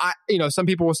 So some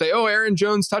people will say, oh, Aaron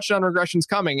Jones touchdown regression's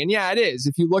coming. And yeah, it is.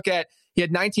 If you look at, he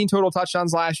had 19 total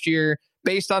touchdowns last year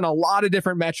based on a lot of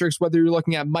different metrics, whether you're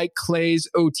looking at Mike Clay's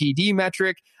OTD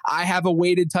metric. I have a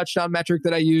weighted touchdown metric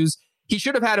that I use. He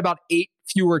should have had about 8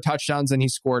 fewer touchdowns than he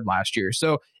scored last year.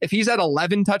 So if he's at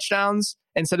 11 touchdowns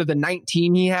instead of the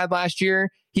 19 he had last year,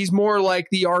 he's more like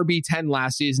the RB10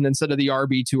 last season instead of the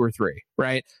RB2 or 3,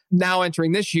 right? Now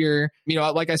entering this year,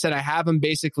 like I said, I have him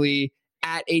basically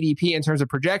at ADP in terms of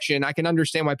projection. I can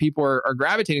understand why people are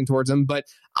gravitating towards him, but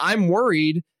I'm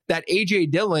worried that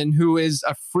AJ Dillon, who is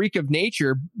a freak of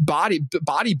nature body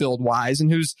build wise, and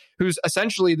who's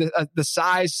essentially the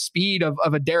size speed of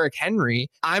a Derrick Henry,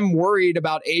 I'm worried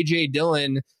about AJ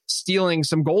Dillon stealing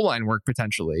some goal line work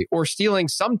potentially, or stealing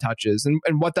some touches,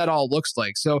 and what that all looks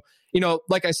like. So,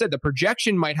 like I said, the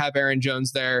projection might have Aaron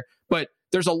Jones there, but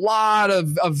there's a lot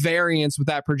of variance with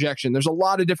that projection. There's a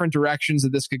lot of different directions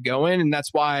that this could go in, and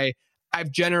that's why I've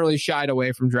generally shied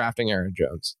away from drafting Aaron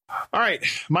Jones. All right.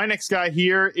 My next guy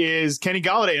here is Kenny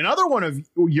Golladay. Another one of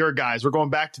your guys. We're going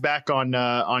back to back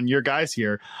on your guys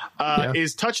here.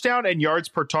 Is touchdown and yards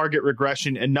per target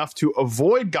regression enough to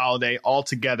avoid Golladay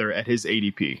altogether at his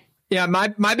ADP? Yeah,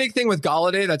 my big thing with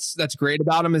Golladay that's great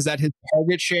about him is that his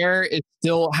target share, it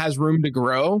still has room to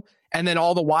grow. And then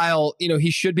all the while,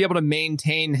 he should be able to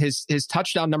maintain his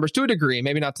touchdown numbers to a degree,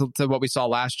 maybe not to what we saw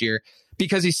last year,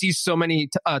 because he sees so many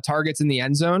targets in the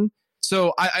end zone.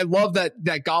 So I love that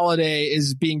Golladay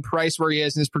is being priced where he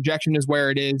is, and his projection is where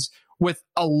it is, with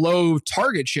a low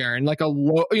target share and like a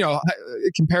low,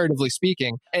 comparatively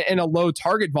speaking, and a low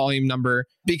target volume number,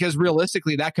 because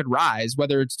realistically that could rise,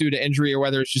 whether it's due to injury or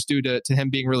whether it's just due to him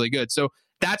being really good. So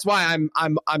that's why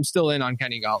I'm still in on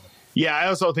Kenny Golladay. Yeah, I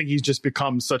also think he's just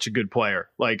become such a good player.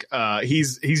 Like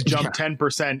he's jumped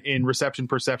 10% in reception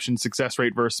perception success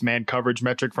rate versus man coverage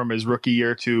metric from his rookie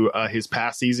year to his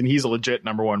past season. He's a legit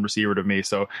number one receiver to me.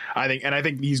 So I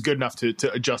think he's good enough to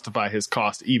justify his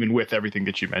cost, even with everything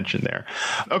that you mentioned there.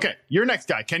 Okay, your next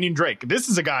guy, Kenyon Drake. This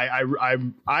is a guy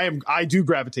I do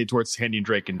gravitate towards Kenyon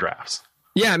Drake in drafts.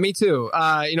 Yeah, me too.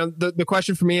 The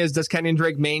question for me is, does Kenyon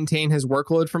Drake maintain his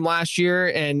workload from last year?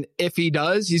 And if he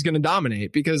does, he's going to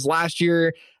dominate, because last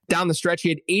year down the stretch, he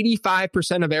had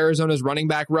 85% of Arizona's running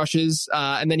back rushes.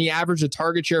 And then he averaged a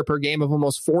target share per game of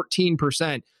almost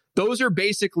 14%. Those are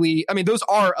basically, those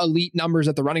are elite numbers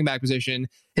at the running back position.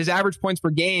 His average points per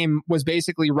game was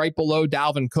basically right below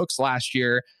Dalvin Cook's last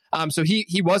year. So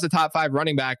he was a top 5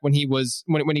 running back when he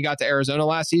got to Arizona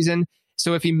last season.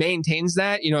 So if he maintains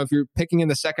that, if you're picking in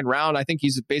the second round, I think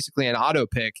he's basically an auto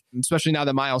pick, especially now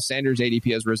that Miles Sanders'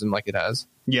 ADP has risen like it has.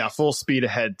 Yeah, full speed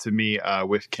ahead to me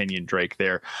with Kenyon Drake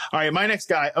there. All right, my next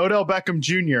guy, Odell Beckham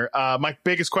Jr. My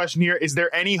biggest question here, is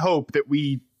there any hope that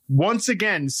we once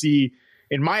again see,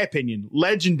 in my opinion,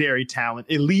 legendary talent,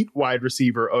 elite wide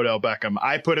receiver Odell Beckham?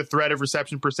 I put a thread of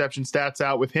reception perception stats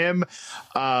out with him,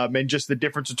 and just the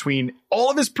difference between all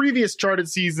of his previous charted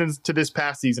seasons to this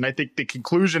past season. I think the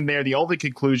conclusion there, the only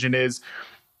conclusion is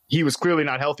he was clearly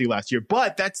not healthy last year,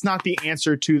 but that's not the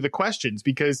answer to the questions,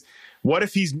 because what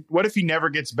if he never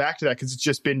gets back to that? Because it's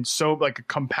just been so like a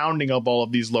compounding of all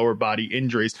of these lower body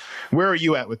injuries. Where are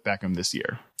you at with Beckham this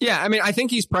year? Yeah, I mean, I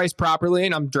think he's priced properly,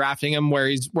 and I'm drafting him where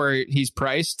he's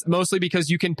priced, mostly because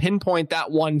you can pinpoint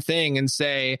that one thing and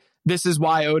say, this is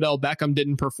why Odell Beckham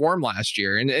didn't perform last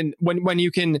year. And when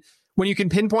you can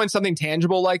pinpoint something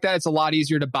tangible like that, it's a lot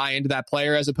easier to buy into that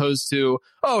player, as opposed to,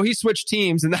 oh, he switched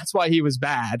teams and that's why he was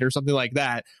bad or something like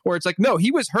that. Or it's like, no, he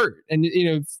was hurt. And,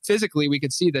 physically we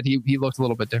could see that he looked a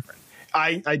little bit different.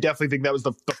 I definitely think that was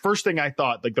the first thing I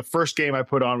thought, like the first game I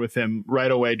put on with him right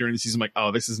away during the season. I'm like,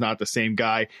 oh, this is not the same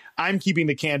guy. I'm keeping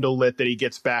the candle lit that he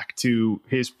gets back to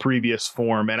his previous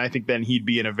form. And I think then he'd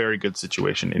be in a very good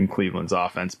situation in Cleveland's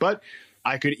offense. But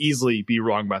I could easily be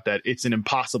wrong about that. It's an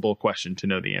impossible question to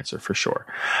know the answer for sure.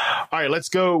 All right, let's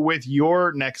go with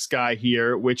your next guy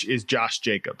here, which is Josh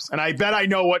Jacobs. And I bet I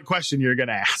know what question you're going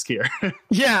to ask here.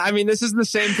 Yeah, I mean, this is the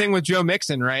same thing with Joe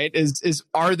Mixon, right? Is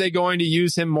are they going to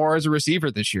use him more as a receiver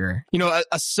this year?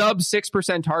 A sub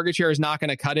 6% target share is not going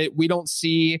to cut it. We don't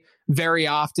see very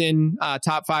often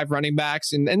top 5 running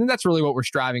backs. And that's really what we're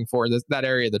striving for, that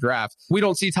area of the draft. We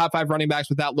don't see top 5 running backs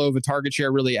with that low of a target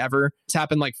share really ever. It's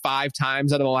happened like 5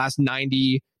 times out of the last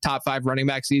 90 top 5 running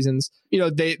back seasons.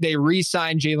 They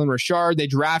re-signed Jalen Richard. They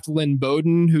draft Lynn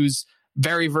Bowden, who's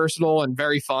very versatile and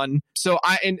very fun. So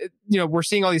we're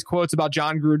seeing all these quotes about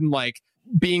John Gruden, like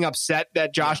being upset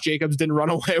that Josh Jacobs didn't run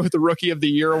away with the Rookie of the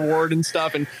Year award and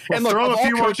stuff. And look, throw a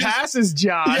few more passes,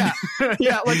 John.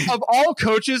 Yeah. Like of all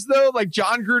coaches though, like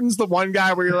John Gruden's the one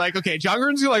guy where you're like, okay, John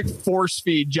Gruden's gonna like force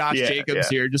feed Josh Jacobs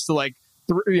here just to like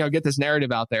get this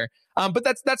narrative out there. But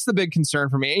that's the big concern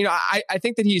for me. I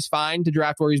think that he's fine to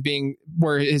draft where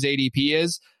his ADP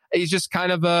is. He's just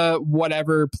kind of a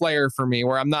whatever player for me,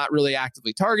 where I'm not really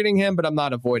actively targeting him, but I'm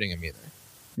not avoiding him either.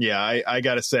 Yeah, I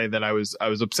got to say that I was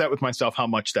upset with myself how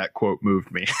much that quote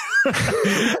moved me.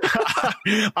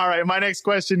 All right, my next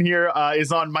question here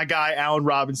is on my guy, Allen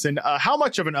Robinson. How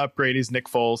much of an upgrade is Nick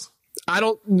Foles? I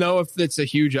don't know if it's a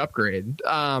huge upgrade,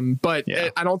 but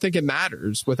I don't think it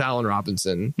matters with Allen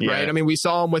Robinson, right? I mean, we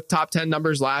saw him with top 10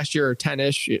 numbers last year, or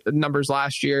 10-ish numbers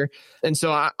last year. And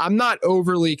so I'm not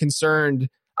overly concerned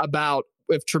about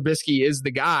if Trubisky is the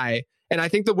guy. And I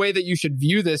think the way that you should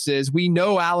view this is, we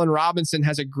know Allen Robinson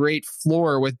has a great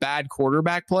floor with bad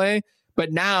quarterback play.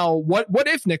 But now, what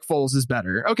if Nick Foles is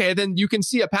better? Okay, then you can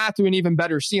see a path to an even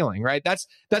better ceiling, right? That's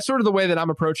sort of the way that I'm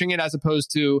approaching it, as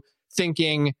opposed to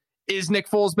thinking, is Nick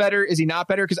Foles better? Is he not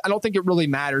better? Because I don't think it really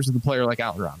matters with a player like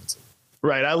Allen Robinson.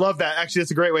 Right. I love that. Actually,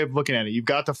 that's a great way of looking at it. You've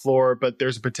got the floor, but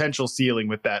there's a potential ceiling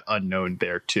with that unknown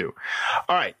there too.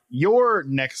 All right. Your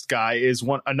next guy is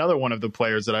another one of the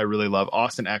players that I really love,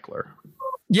 Austin Eckler.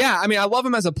 Yeah, I mean, I love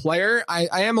him as a player. I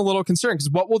am a little concerned because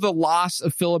what will the loss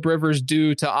of Phillip Rivers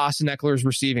do to Austin Eckler's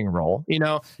receiving role? He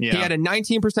had a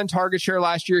 19% target share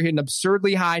last year. He had an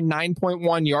absurdly high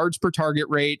 9.1 yards per target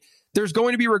rate. There's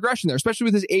going to be regression there, especially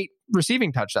with his 8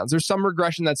 receiving touchdowns. There's some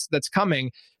regression that's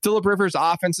coming. Phillip Rivers'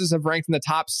 offenses have ranked in the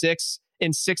top 6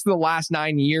 in 6 of the last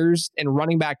 9 years in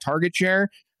running back target share.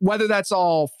 Whether that's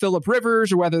all Phillip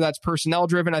Rivers or whether that's personnel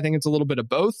driven, I think it's a little bit of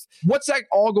both. What's that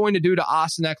all going to do to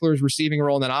Austin Eckler's receiving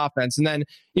role in that offense? And then,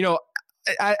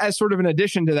 as sort of an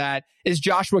addition to that, is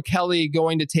Joshua Kelly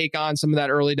going to take on some of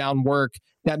that early down work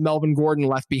that Melvin Gordon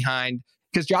left behind?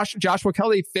 Because Joshua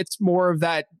Kelly fits more of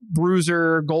that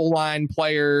bruiser, goal line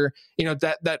player,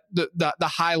 the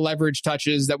high leverage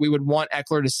touches that we would want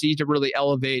Eckler to see to really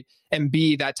elevate and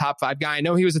be that top 5 guy. I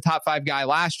know he was a top 5 guy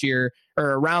last year or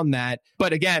around that,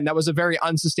 but again, that was a very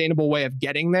unsustainable way of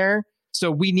getting there. So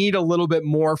we need a little bit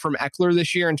more from Eckler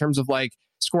this year in terms of like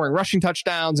scoring rushing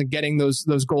touchdowns and getting those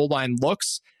goal line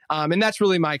looks. And that's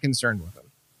really my concern with him.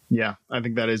 Yeah, I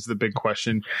think that is the big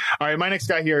question. All right, my next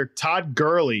guy here, Todd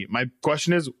Gurley. My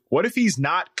question is, what if he's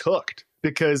not cooked?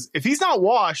 Because if he's not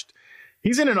washed,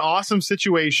 he's in an awesome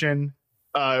situation.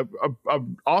 A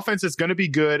offense that's going to be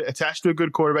good, attached to a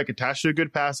good quarterback, attached to a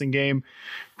good passing game,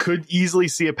 could easily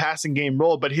see a passing game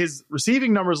roll. But his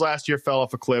receiving numbers last year fell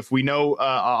off a cliff. We know,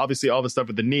 obviously, all the stuff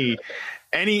with the knee.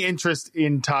 Any interest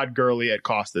in Todd Gurley at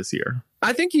cost this year?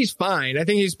 I think he's fine. I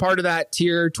think he's part of that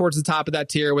tier, towards the top of that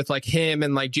tier with like him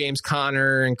and like James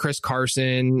Conner and Chris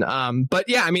Carson. But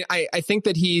yeah, I mean, I think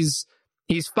that he's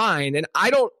fine. And I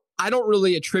don't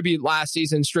really attribute last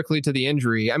season strictly to the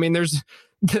injury. I mean, there's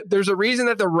a reason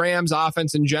that the Rams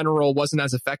offense in general wasn't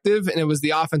as effective, and it was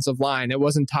the offensive line. It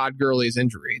wasn't Todd Gurley's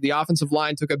injury. The offensive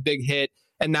line took a big hit,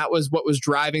 and that was what was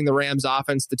driving the Rams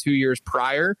offense the 2 years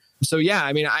prior. So yeah,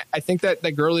 I mean, I think that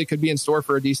Gurley could be in store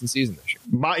for a decent season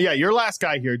this year. Your last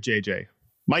guy here, JJ.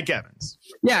 Mike Evans.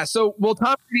 Yeah, so will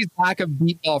Tom Brady's lack of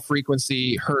deep ball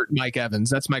frequency hurt Mike Evans?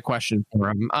 That's my question for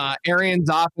him. Arians'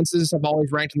 offenses have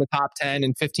always ranked in the top 10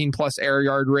 and 15-plus air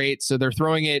yard rate, so they're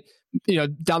throwing it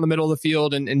down the middle of the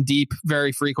field and deep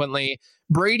very frequently.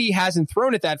 Brady hasn't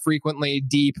thrown it that frequently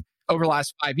deep over the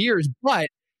last 5 years, but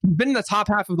he's been in the top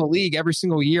half of the league every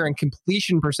single year in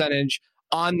completion percentage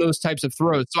on those types of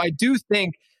throws. So I do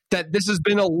think that this has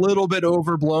been a little bit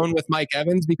overblown with Mike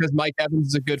Evans because Mike Evans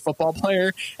is a good football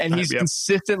player and he's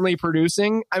consistently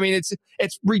producing. I mean,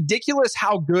 it's ridiculous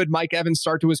how good Mike Evans'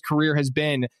 start to his career has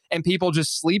been, and people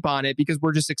just sleep on it because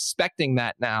we're just expecting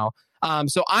that now.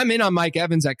 So I'm in on Mike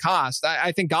Evans at cost.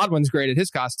 I think Godwin's great at his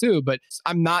cost too, but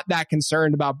I'm not that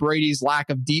concerned about Brady's lack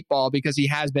of deep ball because he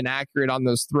has been accurate on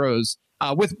those throws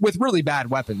with really bad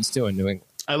weapons too in New England.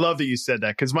 I love that you said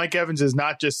that because Mike Evans is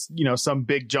not just, some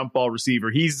big jump ball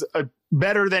receiver. He's a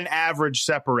better than average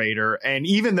separator. And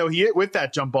even though with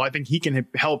that jump ball, I think he can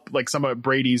help like some of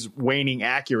Brady's waning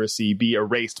accuracy be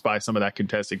erased by some of that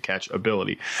contested catch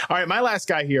ability. All right, my last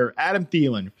guy here, Adam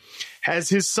Thielen, has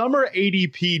his summer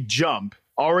ADP jump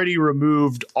already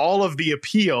removed all of the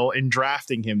appeal in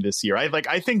drafting him this year.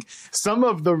 I think some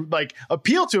of the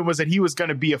appeal to him was that he was going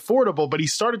to be affordable, but he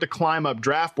started to climb up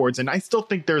draft boards, and I still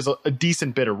think there's a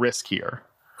decent bit of risk here.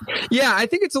 Yeah, I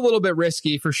think it's a little bit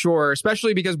risky for sure,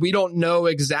 especially because we don't know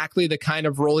exactly the kind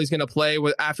of role he's going to play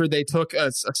after they took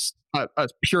a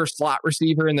pure slot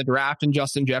receiver in the draft in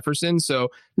Justin Jefferson. So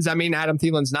does that mean Adam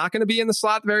Thielen's not going to be in the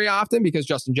slot very often because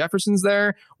Justin Jefferson's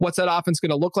there? What's that offense going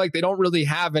to look like? They don't really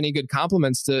have any good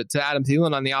complements to Adam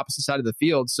Thielen on the opposite side of the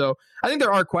field. So I think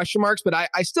there are question marks, but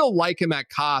I still like him at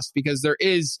cost because there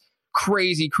is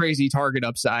crazy target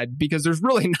upside because there's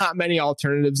really not many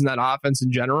alternatives in that offense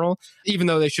in general, even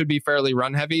though they should be fairly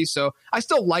run heavy. So I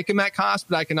still like him at cost,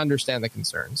 but I can understand the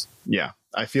concerns. Yeah,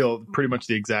 I feel pretty much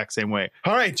the exact same way.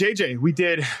 All right, JJ, we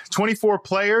did 24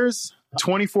 players,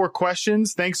 24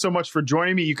 questions. Thanks so much for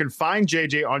joining me. You can find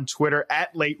JJ on Twitter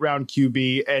at Late Round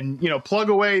QB and, plug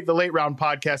away the Late Round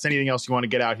podcast. Anything else you want to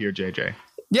get out here, JJ?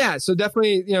 Yeah, so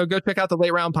definitely, go check out the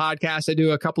Late Round podcast. I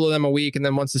do a couple of them a week, and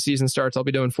then once the season starts, I'll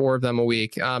be doing 4 of them a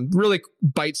week. Really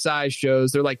bite-sized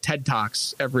shows. They're like TED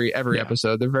Talks every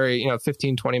episode. They're very,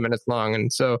 15, 20 minutes long.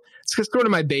 And so it's sort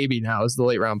of my baby now is the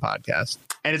Late Round podcast.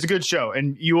 And it's a good show,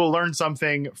 and you will learn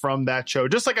something from that show,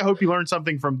 just like I hope you learned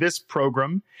something from this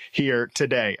program here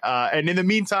today. And in the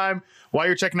meantime, while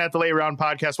you're checking out the Late Round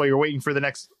podcast, while you're waiting for the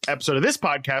next episode of this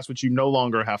podcast, which you no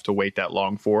longer have to wait that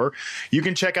long for, you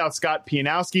can check out Scott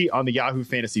Pianowski on the Yahoo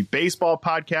Fantasy Baseball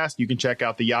podcast. You can check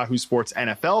out the Yahoo Sports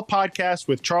NFL podcast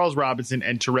with Charles Robinson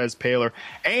and Therese Paylor,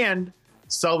 and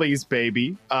Sully's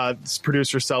baby,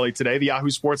 producer Sully today, the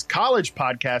Yahoo Sports College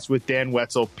podcast with Dan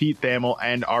Wetzel, Pete Thamel,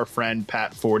 and our friend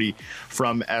Pat Forty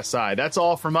from SI. That's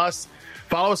all from us.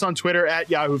 Follow us on Twitter at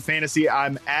Yahoo Fantasy.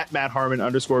 I'm at Matt Harmon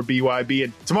 _BYB.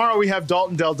 And tomorrow we have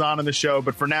Dalton Del Don on the show.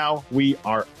 But for now, we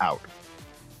are out.